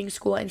challenge leaving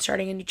school and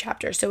starting a new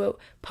chapter. So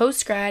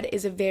post-grad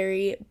is a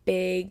very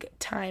big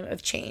time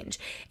of change,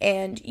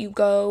 and you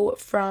go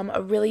from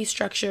a really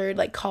structured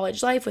like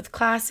college life with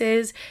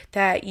classes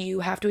that you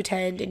have to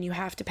attend and you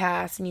have to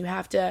pass and you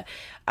have to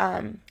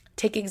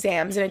take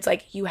exams, and it's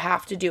like you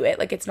have to do it,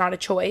 like it's not a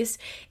choice,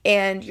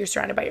 and you're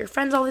surrounded by your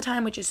friends all the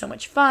time, which is so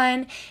much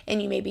fun,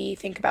 and you maybe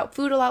think about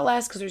food a lot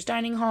less because there's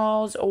dining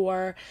halls,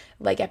 or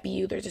like at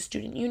BU there's a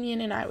student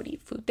union and I would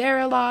eat food there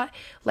a lot.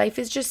 Life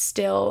is just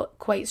still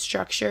quite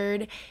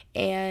structured,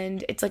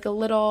 and it's like a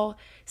little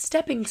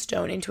stepping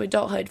stone into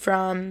adulthood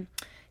from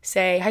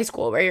say high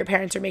school where your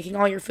parents are making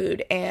all your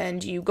food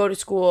and you go to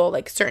school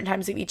like certain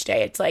times of each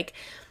day. It's like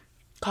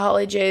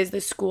colleges,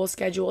 the school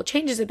schedule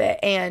changes a bit,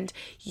 and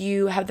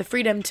you have the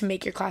freedom to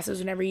make your classes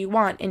whenever you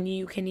want, and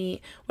you can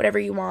eat whatever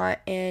you want,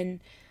 and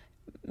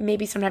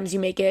maybe sometimes you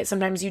make it,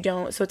 sometimes you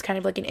don't, so it's kind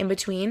of like an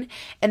in-between.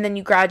 And then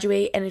you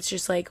graduate and it's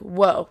just like,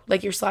 whoa,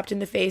 like you're slapped in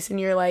the face and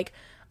you're like,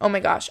 oh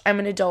my gosh, I'm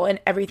an adult and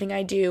everything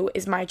I do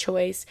is my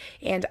choice,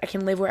 and I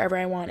can live wherever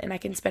I want, and I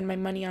can spend my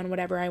money on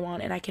whatever I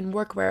want, and I can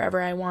work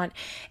wherever I want,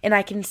 and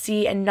I can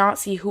see and not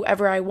see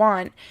whoever I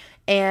want,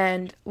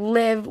 and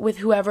live with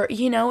whoever,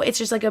 it's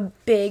just like a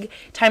big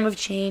time of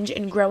change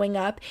and growing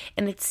up,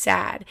 and it's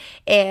sad.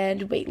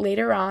 And wait,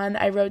 later on,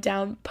 I wrote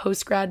down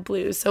post-grad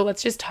blues. So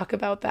let's just talk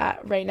about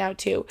that right now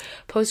too.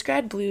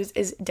 Post-grad blues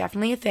is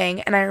definitely a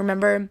thing. And I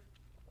remember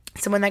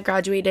someone that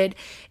graduated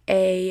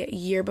a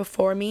year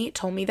before me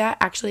told me that.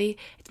 Actually,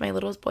 it's my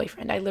littlest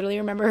boyfriend. I literally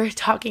remember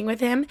talking with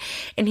him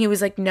and he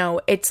was like, no,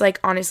 it's like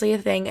honestly a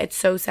thing. It's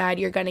so sad.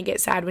 You're going to get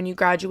sad when you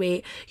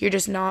graduate. You're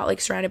just not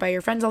like surrounded by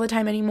your friends all the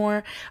time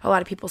anymore. A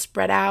lot of people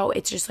spread out.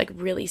 It's just like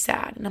really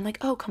sad. And I'm like,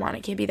 oh, come on,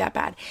 it can't be that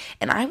bad.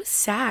 And I was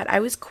sad. I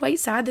was quite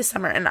sad this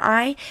summer. And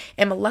I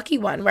am a lucky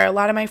one where a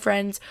lot of my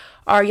friends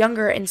are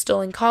younger and still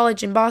in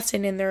college in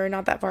Boston, and they're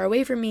not that far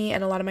away from me,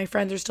 and a lot of my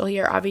friends are still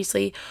here.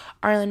 Obviously,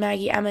 Arlen,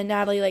 Maggie, Emma,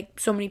 Natalie, like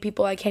so many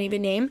people I can't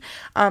even name.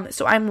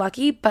 So I'm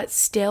lucky, but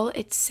still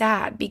it's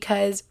sad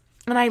because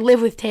when I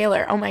live with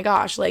Taylor, oh my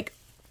gosh, like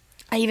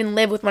I even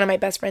live with one of my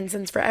best friends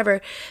since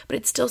forever, but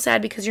it's still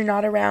sad because you're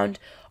not around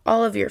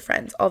all of your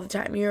friends all the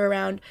time. You're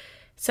around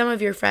some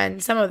of your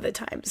friends some of the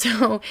time.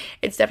 So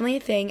it's definitely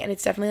a thing, and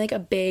it's definitely like a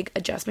big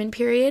adjustment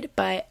period,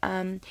 but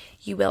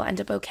you will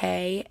end up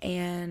okay.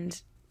 And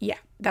yeah,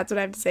 that's what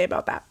I have to say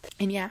about that.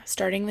 And yeah,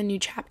 starting the new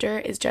chapter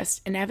is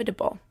just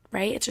inevitable,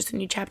 right? It's just a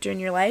new chapter in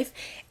your life,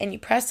 and you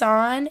press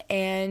on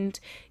and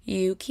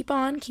you keep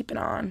on keeping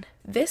on.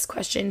 This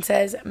question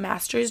says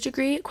master's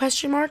degree ?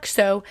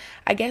 So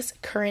I guess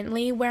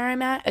currently where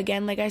I'm at,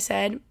 again, like I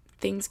said,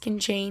 things can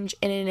change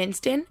in an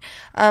instant,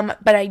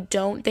 but I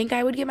don't think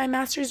I would get my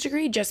master's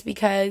degree just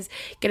because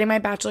getting my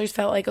bachelor's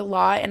felt like a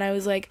lot, and I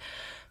was like,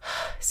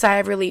 sigh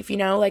of relief,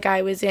 like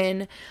I was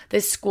in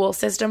this school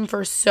system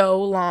for so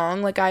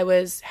long. Like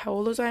how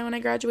old was I when I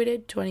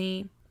graduated?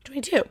 22.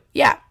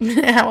 Yeah,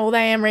 how old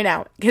I am right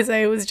now, because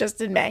I was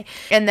just in May.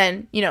 And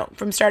then,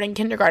 from starting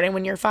kindergarten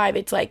when you're 5,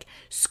 it's like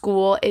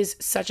school is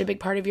such a big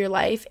part of your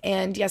life.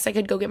 And yes, I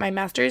could go get my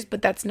master's,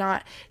 but that's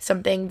not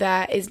something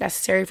that is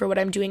necessary for what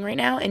I'm doing right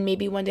now. And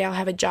maybe one day I'll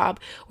have a job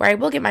where I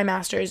will get my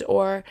master's,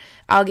 or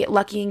I'll get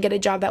lucky and get a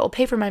job that will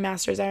pay for my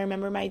master's. I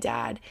remember my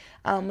dad,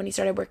 when he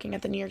started working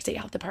at the New York State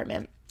Health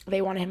Department, they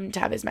wanted him to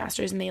have his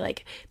master's, and they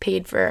like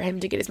paid for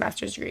him to get his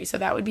master's degree. So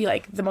that would be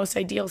like the most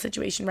ideal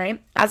situation,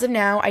 right? As of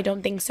now, I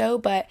don't think so,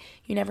 but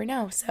you never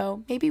know.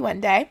 So maybe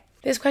one day.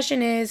 This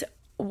question is,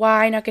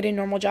 why not get a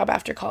normal job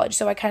after college?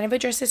 So I kind of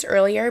addressed this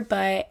earlier,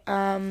 but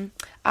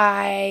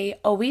I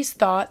always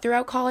thought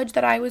throughout college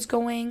that I was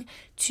going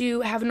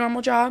to have a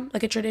normal job,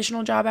 like a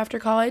traditional job after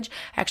college.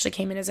 I actually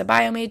came in as a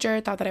bio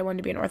major, thought that I wanted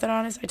to be an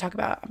orthodontist.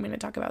 I'm going to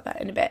talk about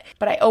that in a bit.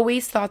 But I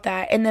always thought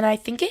that. And then I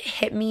think it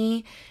hit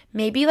me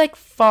maybe like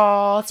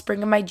fall,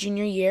 spring of my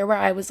junior year, where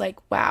I was like,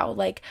 wow,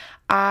 like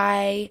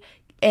I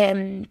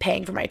am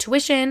paying for my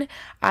tuition.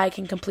 I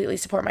can completely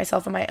support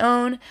myself on my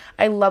own.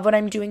 I love what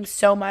I'm doing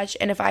so much.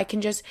 And if I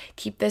can just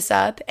keep this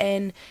up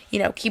and,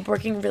 keep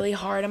working really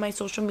hard on my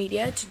social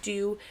media to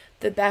do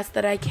the best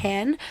that I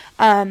can,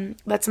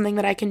 that's something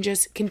that I can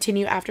just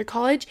continue after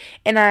college.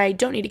 And I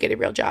don't need to get a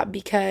real job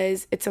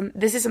because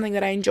this is something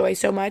that I enjoy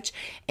so much,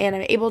 and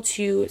I'm able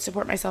to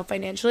support myself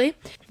financially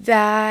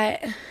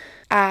that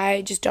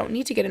I just don't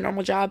need to get a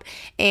normal job.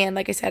 And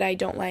like I said, I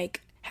don't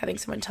like having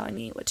someone telling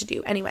me what to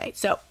do. Anyway,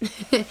 so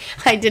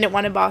I didn't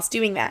want a boss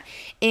doing that.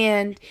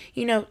 And,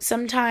 you know,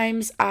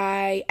 sometimes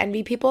I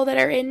envy people that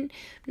are in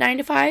 9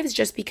 to 5s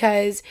just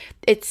because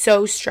it's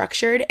so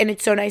structured and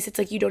it's so nice. It's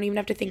like you don't even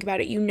have to think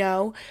about it. You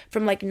know,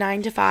 from like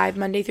 9 to 5,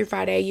 Monday through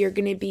Friday, you're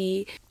going to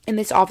be in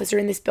this office or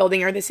in this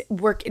building or this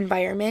work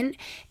environment.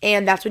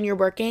 And that's when you're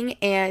working.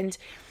 And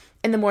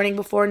in the morning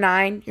before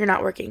 9, you're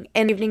not working.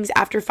 And evenings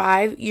after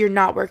 5, you're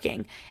not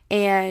working.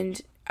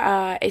 And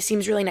it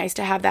seems really nice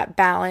to have that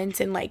balance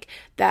and like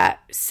that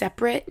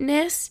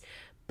separateness.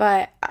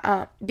 But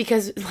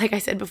because like I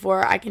said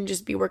before, I can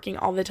just be working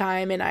all the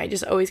time and I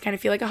just always kind of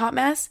feel like a hot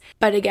mess.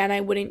 But again,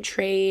 I wouldn't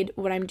trade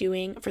what I'm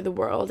doing for the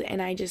world.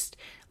 And I just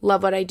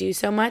love what I do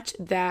so much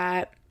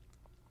that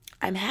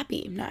I'm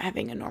happy not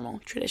having a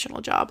normal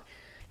traditional job.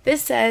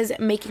 This says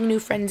making new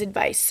friends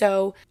advice.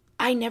 So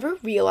I never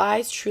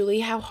realized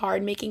truly how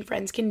hard making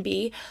friends can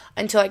be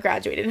until I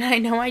graduated. And I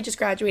know I just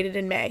graduated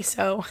in May,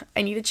 so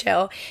I need to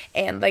chill.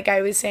 And like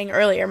I was saying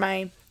earlier,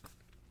 my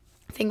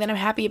thing that I'm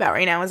happy about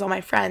right now is all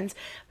my friends.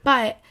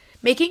 But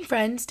making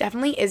friends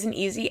definitely isn't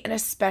easy, and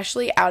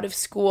especially out of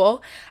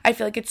school, I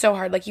feel like it's so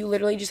hard. Like you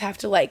literally just have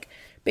to like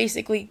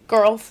basically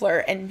girl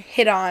flirt and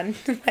hit on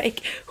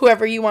like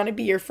whoever you want to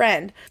be your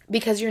friend,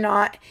 because you're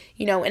not,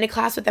 you know, in a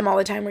class with them all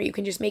the time where you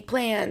can just make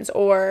plans,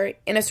 or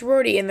in a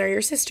sorority and they're your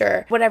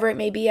sister, whatever it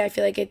may be. I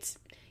feel like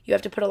you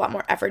have to put a lot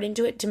more effort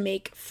into it to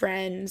make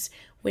friends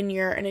when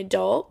you're an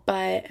adult.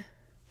 But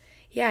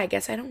yeah, I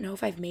guess I don't know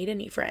if I've made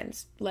any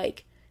friends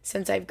like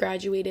since I've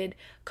graduated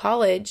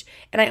college,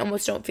 and I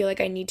almost don't feel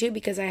like I need to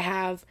because I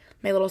have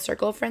my little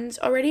circle of friends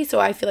already. So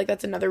I feel like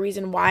that's another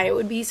reason why it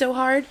would be so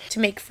hard to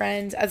make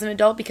friends as an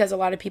adult, because a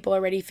lot of people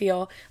already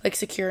feel like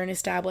secure and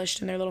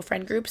established in their little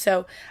friend group.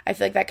 So I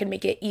feel like that could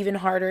make it even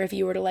harder if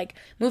you were to like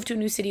move to a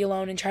new city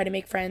alone and try to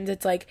make friends.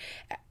 It's like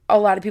a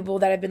lot of people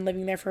that have been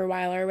living there for a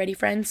while are already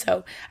friends.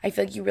 So I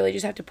feel like you really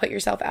just have to put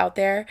yourself out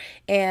there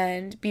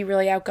and be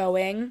really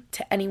outgoing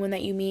to anyone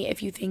that you meet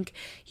if you think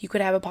you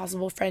could have a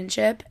possible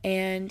friendship.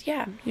 And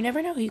yeah, you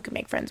never know who you can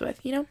make friends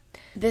with, you know?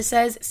 This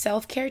says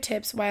self-care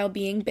tips while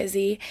being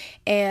busy.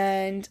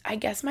 And I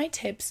guess my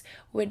tips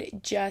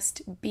would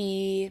just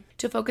be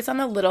to focus on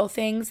the little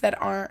things that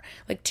aren't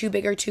like too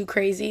big or too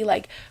crazy.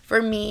 Like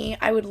for me,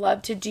 I would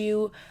love to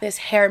do this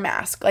hair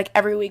mask like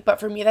every week, but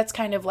for me that's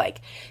kind of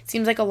like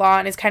seems like a lot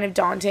and it's kind of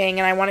daunting,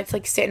 and I want it to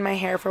like sit in my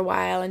hair for a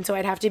while, and so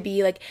I'd have to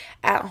be like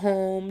at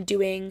home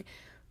doing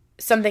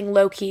something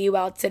low-key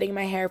while it's sitting in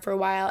my hair for a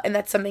while, and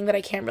that's something that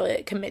I can't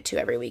really commit to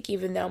every week,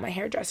 even though my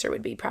hairdresser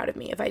would be proud of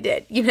me if I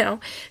did, you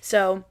know?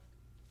 So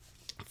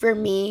for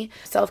me,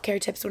 self-care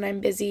tips when I'm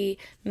busy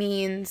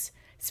means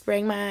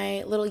spraying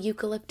my little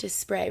eucalyptus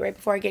spray right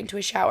before I get into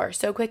a shower.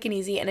 So quick and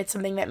easy, and it's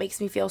something that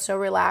makes me feel so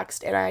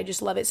relaxed, and I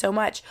just love it so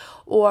much.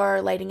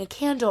 Or lighting a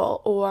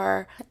candle,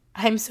 or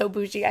I'm so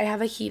bougie, I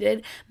have a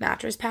heated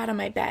mattress pad on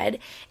my bed,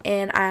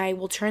 and I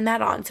will turn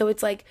that on. So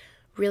it's like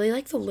really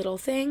like the little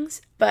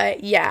things.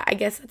 But yeah, I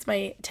guess that's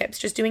my tips.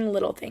 Just doing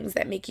little things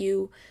that make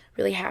you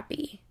really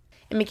happy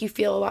and make you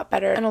feel a lot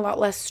better and a lot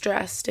less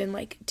stressed and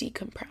like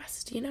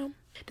decompressed, you know?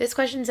 This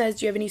question says,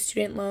 do you have any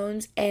student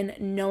loans? And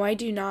no, I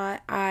do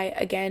not. I,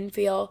 again,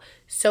 feel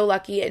so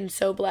lucky and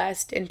so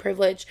blessed and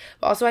privileged.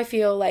 But also I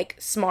feel like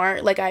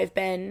smart, like I've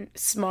been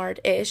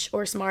smart-ish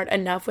or smart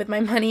enough with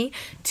my money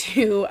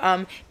to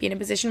be in a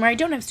position where I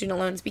don't have student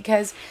loans,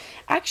 because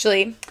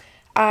actually,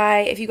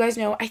 if you guys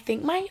know, I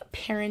think my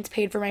parents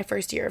paid for my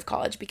first year of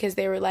college, because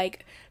they were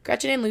like,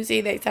 Gretchen and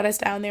Lucy, they sat us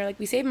down. They were like,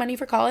 we saved money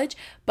for college,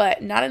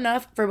 but not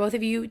enough for both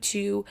of you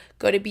to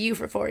go to BU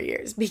for 4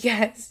 years,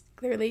 because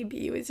clearly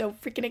BU is so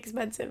freaking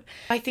expensive.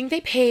 I think they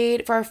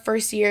paid for our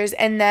first years,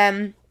 and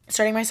then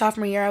starting my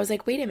sophomore year, I was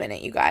like, wait a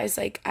minute, you guys,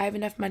 like I have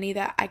enough money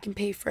that I can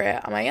pay for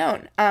it on my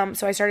own.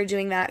 So I started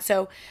doing that.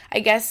 So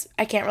I guess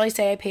I can't really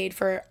say I paid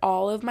for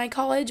all of my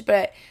college,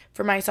 but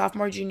for my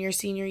sophomore, junior,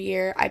 senior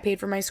year, I paid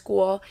for my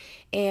school.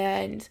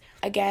 And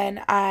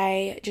again,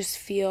 I just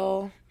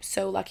feel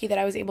so lucky that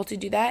I was able to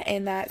do that,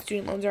 and that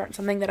student loans aren't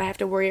something that I have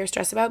to worry or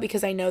stress about,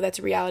 because I know that's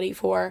a reality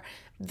for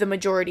the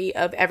majority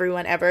of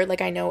everyone ever. Like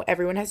I know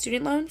everyone has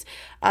student loans.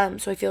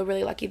 So I feel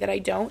really lucky that I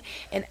don't.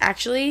 And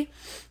actually,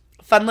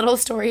 fun little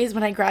story is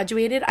when I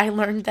graduated, I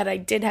learned that I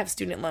did have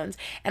student loans,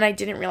 and I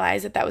didn't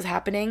realize that that was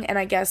happening. And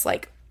I guess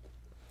like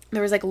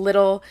there was like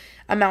little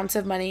amounts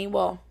of money,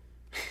 well,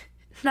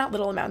 not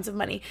little amounts of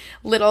money,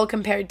 little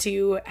compared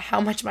to how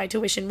much my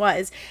tuition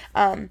was,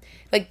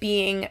 like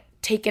being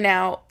taken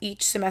out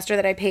each semester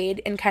that I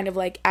paid and kind of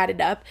like added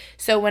up.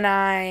 So when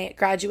I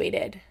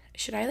graduated,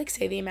 should I like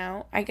say the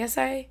amount? I guess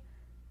I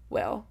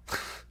will.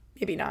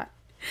 Maybe not.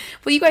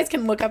 Well, you guys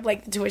can look up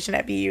like the tuition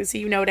at BU, so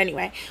you know it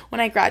anyway. When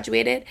I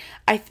graduated,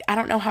 I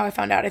don't know how I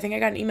found out. I think I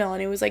got an email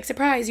and it was like,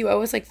 surprise, you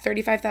owe us like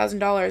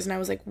 $35,000. And I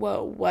was like,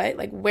 whoa, what?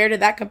 Like, where did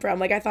that come from?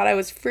 Like, I thought I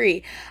was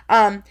free.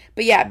 But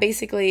yeah,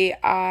 basically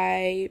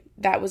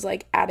that was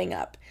like adding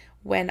up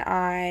when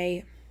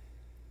I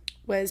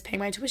was paying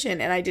my tuition,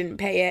 and I didn't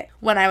pay it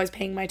when I was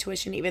paying my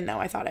tuition, even though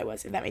I thought I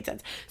was, if that made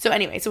sense. So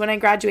anyway, so when I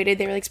graduated,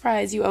 they were like,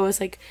 surprise, you owe us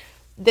like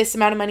this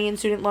amount of money in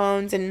student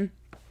loans, and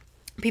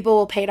people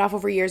will pay it off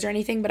over years or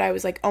anything, but I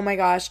was like, oh my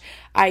gosh,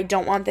 I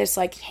don't want this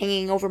like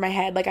hanging over my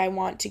head. Like I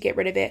want to get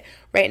rid of it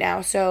right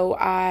now. So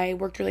I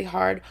worked really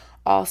hard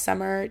all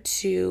summer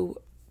to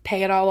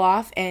pay it all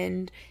off.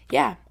 And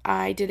yeah,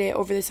 I did it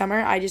over the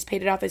summer. I just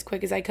paid it off as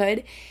quick as I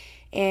could.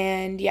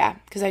 And yeah,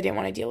 because I didn't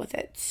want to deal with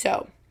it.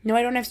 So no,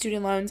 I don't have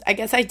student loans. I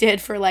guess I did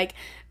for like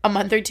a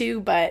month or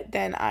two, but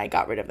then I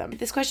got rid of them.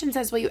 This question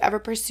says, will you ever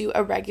pursue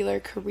a regular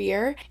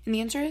career? And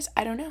the answer is,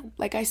 I don't know.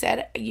 Like I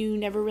said, you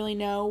never really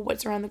know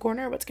what's around the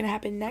corner, what's going to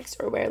happen next,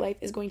 or where life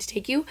is going to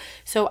take you.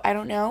 So I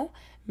don't know.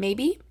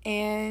 Maybe.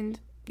 And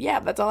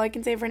yeah, that's all I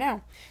can say for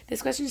now.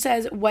 This question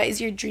says, what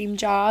is your dream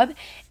job?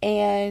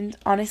 And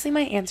honestly,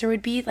 my answer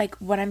would be like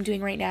what I'm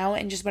doing right now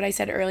and just what I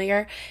said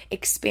earlier,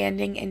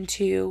 expanding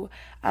into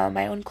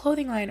my own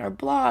clothing line or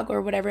blog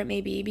or whatever it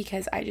may be,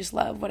 because I just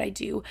love what I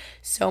do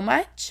so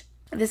much.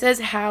 This says,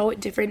 how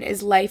different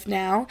is life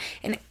now?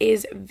 And it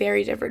is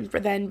very different for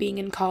then being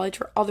in college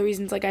for all the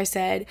reasons like I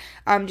said,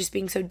 just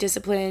being so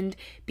disciplined,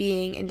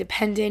 being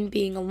independent,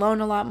 being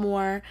alone a lot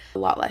more, a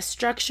lot less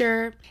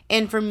structure.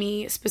 And for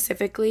me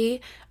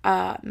specifically,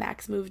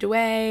 Max moved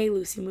away,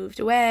 Lucy moved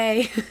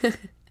away.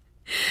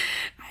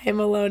 I am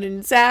alone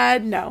and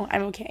sad. No,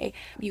 I'm okay.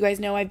 You guys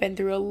know I've been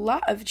through a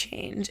lot of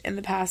change in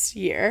the past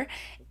year,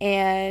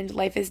 and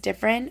life is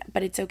different,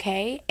 but it's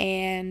okay.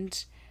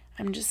 And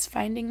I'm just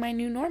finding my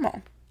new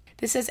normal.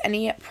 This says,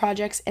 any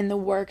projects in the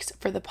works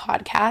for the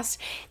podcast,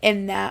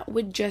 and that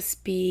would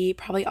just be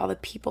probably all the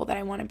people that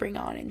I want to bring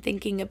on and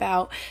thinking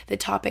about the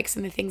topics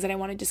and the things that I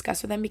want to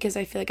discuss with them, because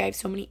I feel like I have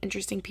so many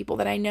interesting people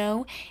that I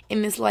know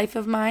in this life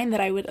of mine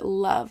that I would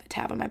love to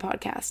have on my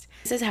podcast.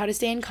 This says, how to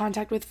stay in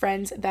contact with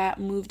friends that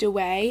moved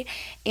away,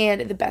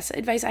 and the best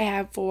advice I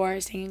have for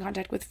staying in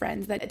contact with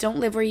friends that don't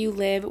live where you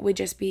live would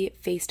just be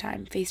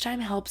FaceTime. FaceTime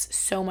helps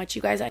so much,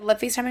 you guys. I love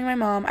FaceTiming my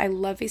mom. I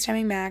love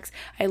FaceTiming Max.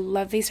 I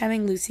love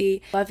FaceTiming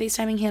Lucy. I love FaceTiming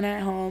Hannah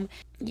at home.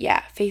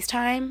 Yeah,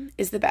 FaceTime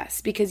is the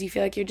best because you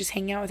feel like you're just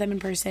hanging out with them in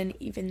person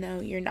even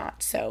though you're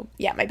not. So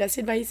yeah, my best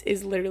advice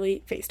is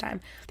literally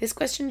FaceTime. This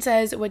question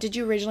says, what did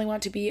you originally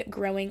want to be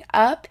growing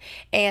up?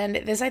 And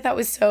this I thought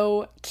was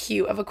so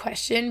cute of a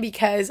question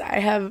because I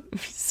have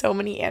so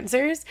many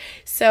answers.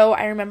 So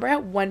I remember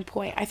at one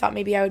point I thought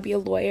maybe I would be a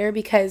lawyer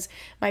because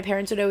my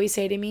parents would always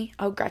say to me,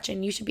 oh,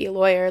 Gretchen, you should be a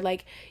lawyer.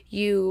 Like,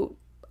 you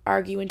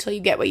argue until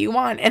you get what you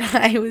want. And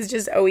I was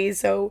just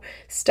always so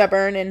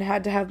stubborn and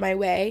had to have my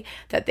way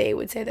that they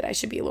would say that I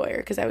should be a lawyer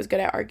because I was good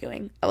at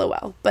arguing.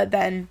 LOL. But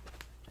then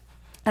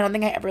I don't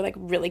think I ever like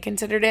really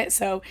considered it.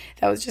 So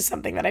that was just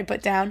something that I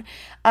put down.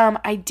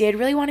 I did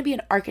really want to be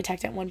an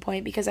architect at one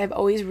point because I've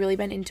always really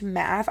been into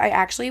math. I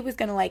actually was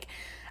going to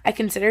I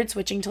considered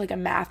switching to like a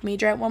math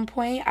major at one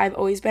point. I've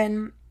always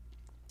been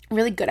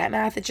really good at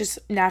math. It's just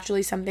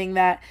naturally something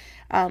that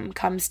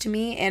comes to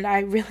me and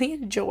I really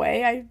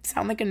enjoy. I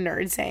sound like a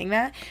nerd saying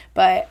that,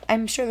 but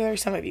I'm sure there are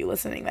some of you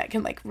listening that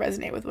can like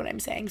resonate with what I'm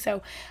saying.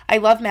 So I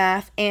love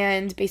math,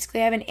 and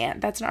basically I have an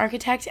aunt that's an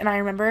architect, and I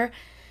remember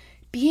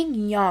being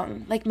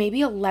young, like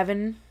maybe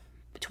 11,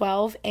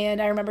 12,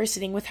 and I remember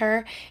sitting with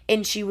her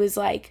and she was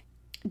like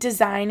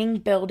designing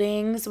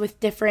buildings with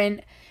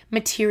different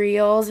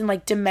materials and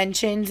like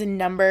dimensions and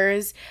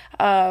numbers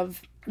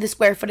of the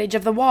square footage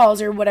of the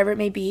walls or whatever it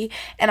may be,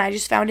 and I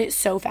just found it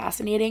so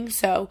fascinating.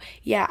 So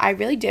yeah, I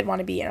really did want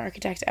to be an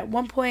architect at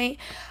one point.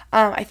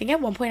 I think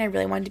at one point I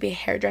really wanted to be a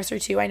hairdresser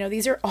too. I know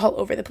these are all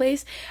over the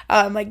place,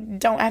 like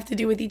don't have to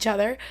do with each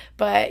other,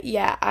 but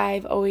yeah,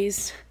 I've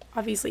always,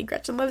 obviously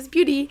Gretchen loves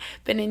beauty,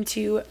 been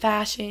into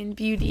fashion,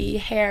 beauty,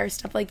 hair,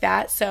 stuff like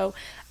that. So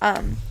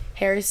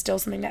hair is still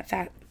something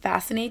that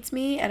fascinates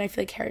me, and I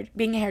feel like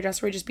being a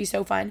hairdresser would just be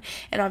so fun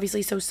and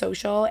obviously so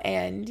social,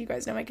 and you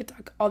guys know I could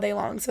talk all day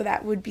long, so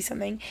that would be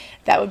something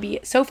that would be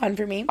so fun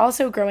for me.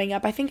 Also growing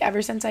up, I think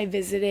ever since I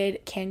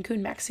visited Cancun,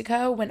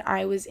 Mexico when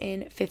I was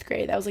in 5th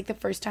grade, that was like the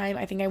first time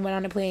I think I went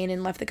on a plane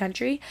and left the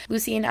country.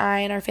 Lucy and I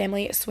and our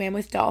family swam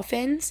with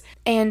dolphins,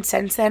 and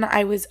since then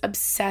I was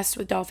obsessed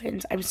with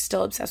dolphins. I'm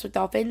still obsessed with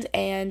dolphins,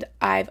 and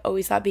I've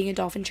always thought being a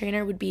dolphin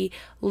trainer would be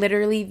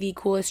literally the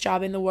coolest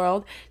job in the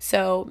world.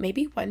 So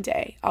maybe one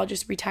day I'll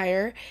just retire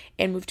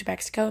and move to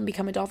Mexico and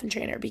become a dolphin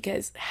trainer,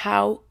 because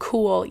how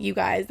cool, you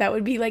guys, that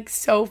would be like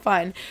so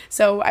fun.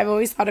 So I've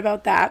always thought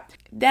about that.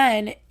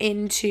 Then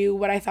into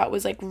what I thought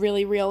was like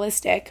really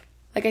realistic.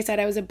 Like I said,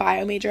 I was a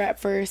bio major at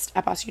first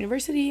at Boston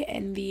University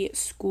in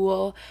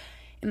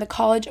the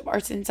College of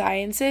Arts and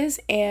Sciences,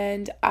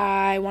 and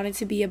I wanted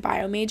to be a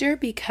bio major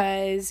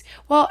because,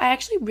 well, I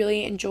actually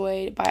really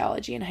enjoyed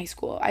biology in high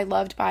school. I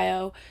loved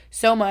bio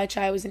so much.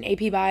 I was an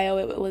AP bio.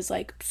 It was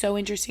like so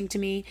interesting to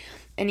me.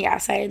 And yeah,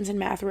 science and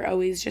math were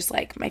always just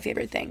like my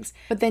favorite things.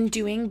 But then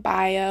doing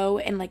bio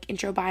and like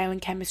intro bio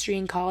and chemistry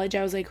in college,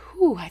 I was like,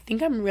 I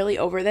think I'm really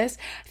over this.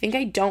 I think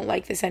I don't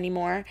like this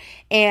anymore.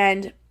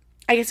 And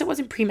I guess it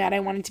wasn't pre-med.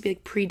 I wanted to be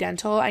like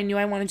pre-dental. I knew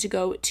I wanted to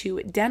go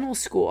to dental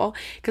school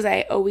because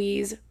I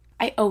always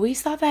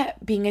thought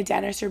that being a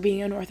dentist or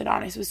being an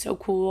orthodontist was so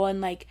cool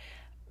and like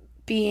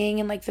being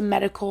in like the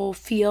medical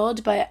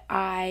field. But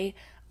I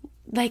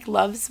like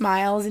love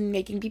smiles and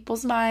making people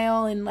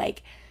smile, and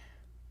like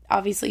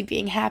obviously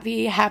being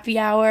happy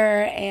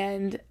hour,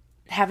 and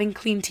having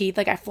clean teeth.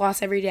 Like, I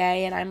floss every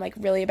day and I'm like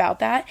really about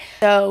that.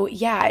 So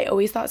yeah, I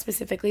always thought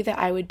specifically that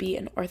I would be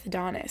an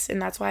orthodontist,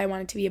 and that's why I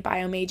wanted to be a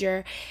bio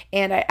major.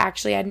 And I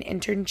actually had an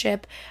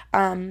internship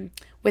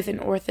with an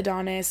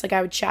orthodontist. Like,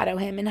 I would shadow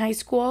him in high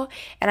school,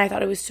 and I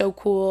thought it was so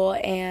cool,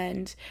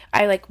 and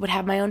I like would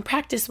have my own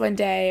practice one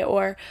day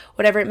or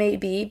whatever it may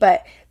be.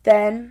 But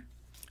then,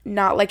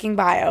 not liking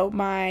bio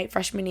my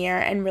freshman year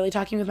and really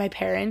talking with my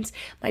parents,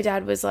 my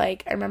dad was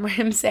like, I remember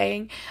him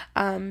saying,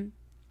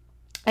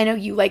 I know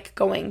you like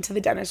going to the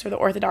dentist or the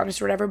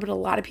orthodontist or whatever, but a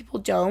lot of people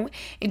don't.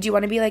 And do you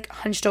want to be like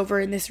hunched over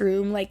in this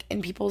room, like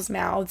in people's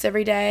mouths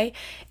every day?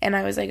 And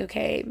I was like,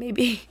 okay,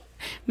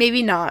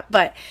 maybe not.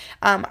 But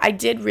I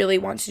did really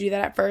want to do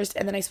that at first.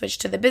 And then I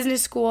switched to the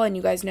business school, and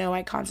you guys know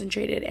I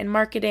concentrated in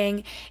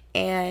marketing.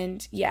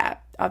 And yeah,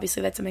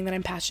 obviously that's something that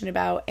I'm passionate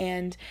about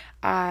and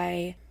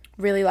I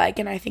really like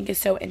and I think is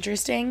so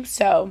interesting.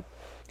 So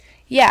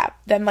yeah,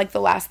 then like the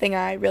last thing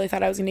I really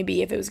thought I was going to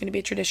be, if it was going to be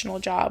a traditional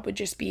job, would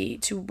just be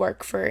to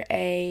work for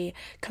a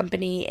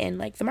company in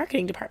like the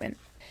marketing department.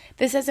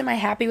 This says, am I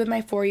happy with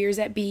my 4 years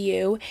at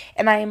BU?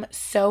 And I am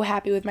so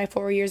happy with my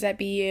 4 years at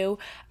BU.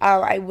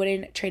 I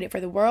wouldn't trade it for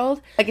the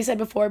world. Like I said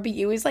before,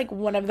 BU is like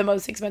one of the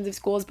most expensive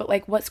schools, but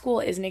like what school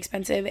isn't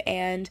expensive?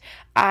 And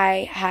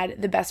I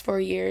had the best 4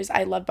 years.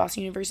 I love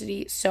Boston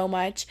University so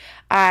much.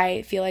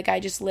 I feel like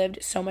I just lived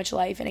so much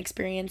life and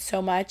experienced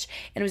so much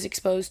and was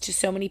exposed to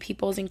so many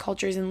peoples and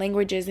cultures and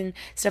languages and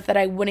stuff that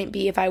I wouldn't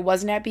be if I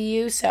wasn't at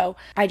BU. So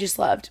I just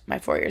loved my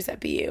 4 years at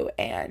BU,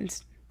 and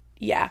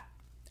yeah.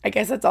 I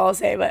guess that's all I'll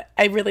say, but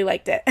I really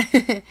liked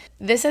it.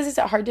 This says, is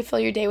it hard to fill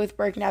your day with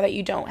work now that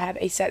you don't have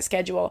a set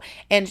schedule?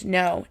 And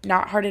no,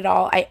 not hard at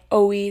all. I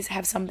always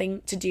have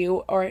something to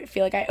do, or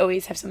feel like I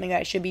always have something that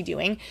I should be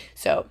doing.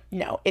 So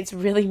no, it's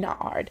really not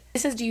hard.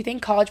 This says, do you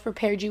think college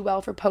prepared you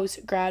well for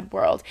post-grad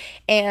world?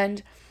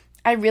 And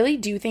I really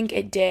do think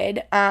it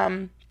did.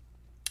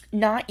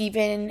 Not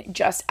even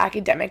just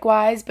academic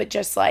wise, but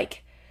just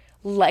like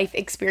life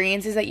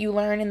experiences that you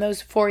learn in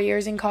those 4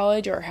 years in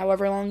college or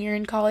however long you're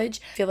in college,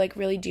 I feel like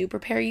really do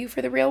prepare you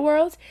for the real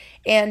world.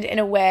 And in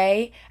a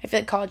way, I feel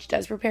like college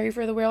does prepare you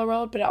for the real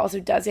world, but it also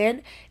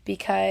doesn't,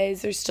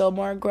 because there's still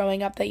more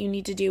growing up that you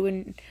need to do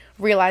and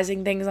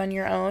realizing things on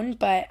your own.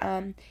 But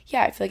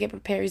yeah, I feel like it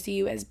prepares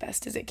you as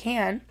best as it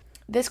can.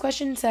 This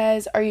question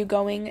says, are you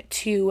going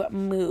to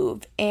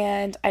move?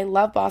 And I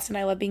love Boston.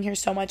 I love being here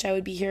so much. I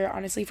would be here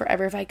honestly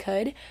forever if I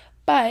could.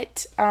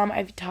 But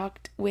I've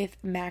talked with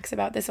Max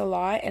about this a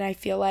lot, and I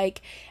feel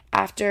like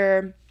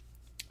after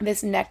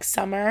this next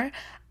summer,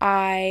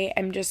 I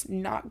am just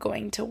not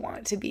going to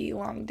want to be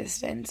long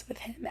distance with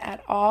him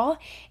at all,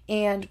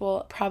 and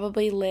will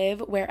probably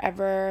live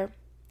wherever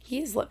he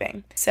is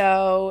living.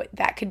 So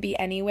that could be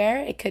anywhere.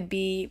 It could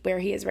be where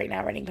he is right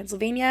now, Reading,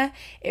 Pennsylvania.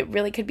 It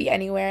really could be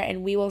anywhere,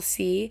 and we will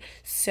see.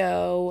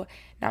 So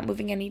not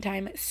moving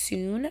anytime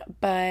soon,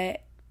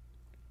 but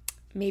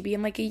maybe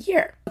in like a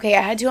year. Okay,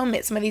 I had to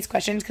omit some of these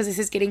questions because this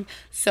is getting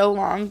so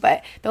long,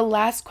 but the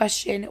last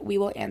question we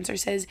will answer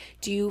says,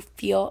 do you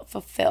feel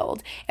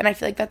fulfilled? And I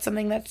feel like that's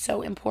something that's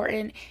so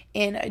important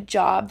in a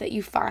job that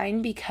you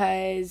find,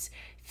 because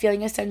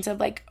feeling a sense of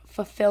like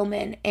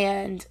fulfillment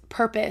and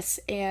purpose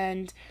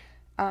and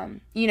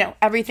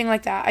everything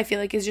like that, I feel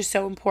like is just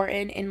so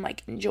important in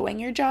like enjoying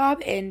your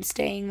job and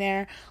staying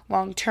there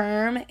long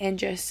term and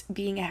just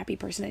being a happy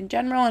person in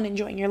general and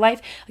enjoying your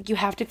life. Like, you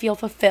have to feel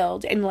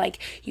fulfilled and like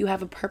you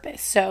have a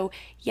purpose. So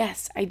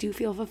yes, I do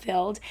feel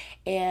fulfilled.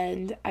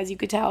 And as you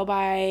could tell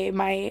by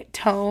my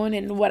tone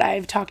and what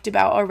I've talked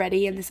about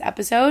already in this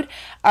episode,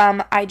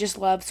 I just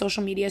love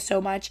social media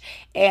so much.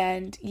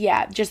 And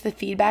yeah, just the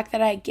feedback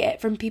that I get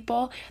from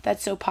people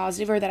that's so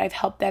positive, or that I've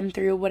helped them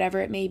through whatever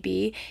it may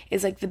be,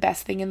 is like the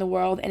best thing in the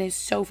world and is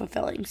so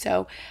fulfilling.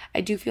 So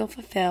I do feel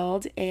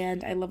fulfilled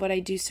and I love what I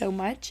do so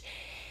much.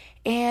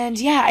 And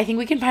yeah, I think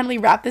we can finally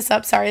wrap this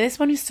up. Sorry, this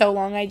one is so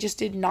long. I just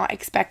did not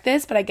expect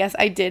this, but I guess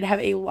I did have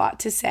a lot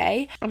to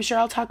say. I'm sure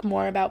I'll talk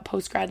more about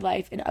post-grad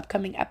life in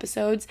upcoming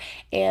episodes,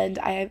 and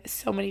I have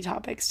so many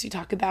topics to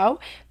talk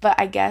about, but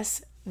I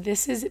guess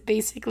this is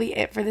basically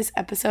it for this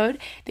episode.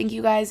 Thank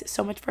you guys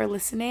so much for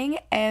listening,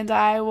 and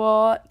I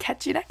will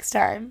catch you next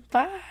time.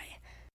 Bye.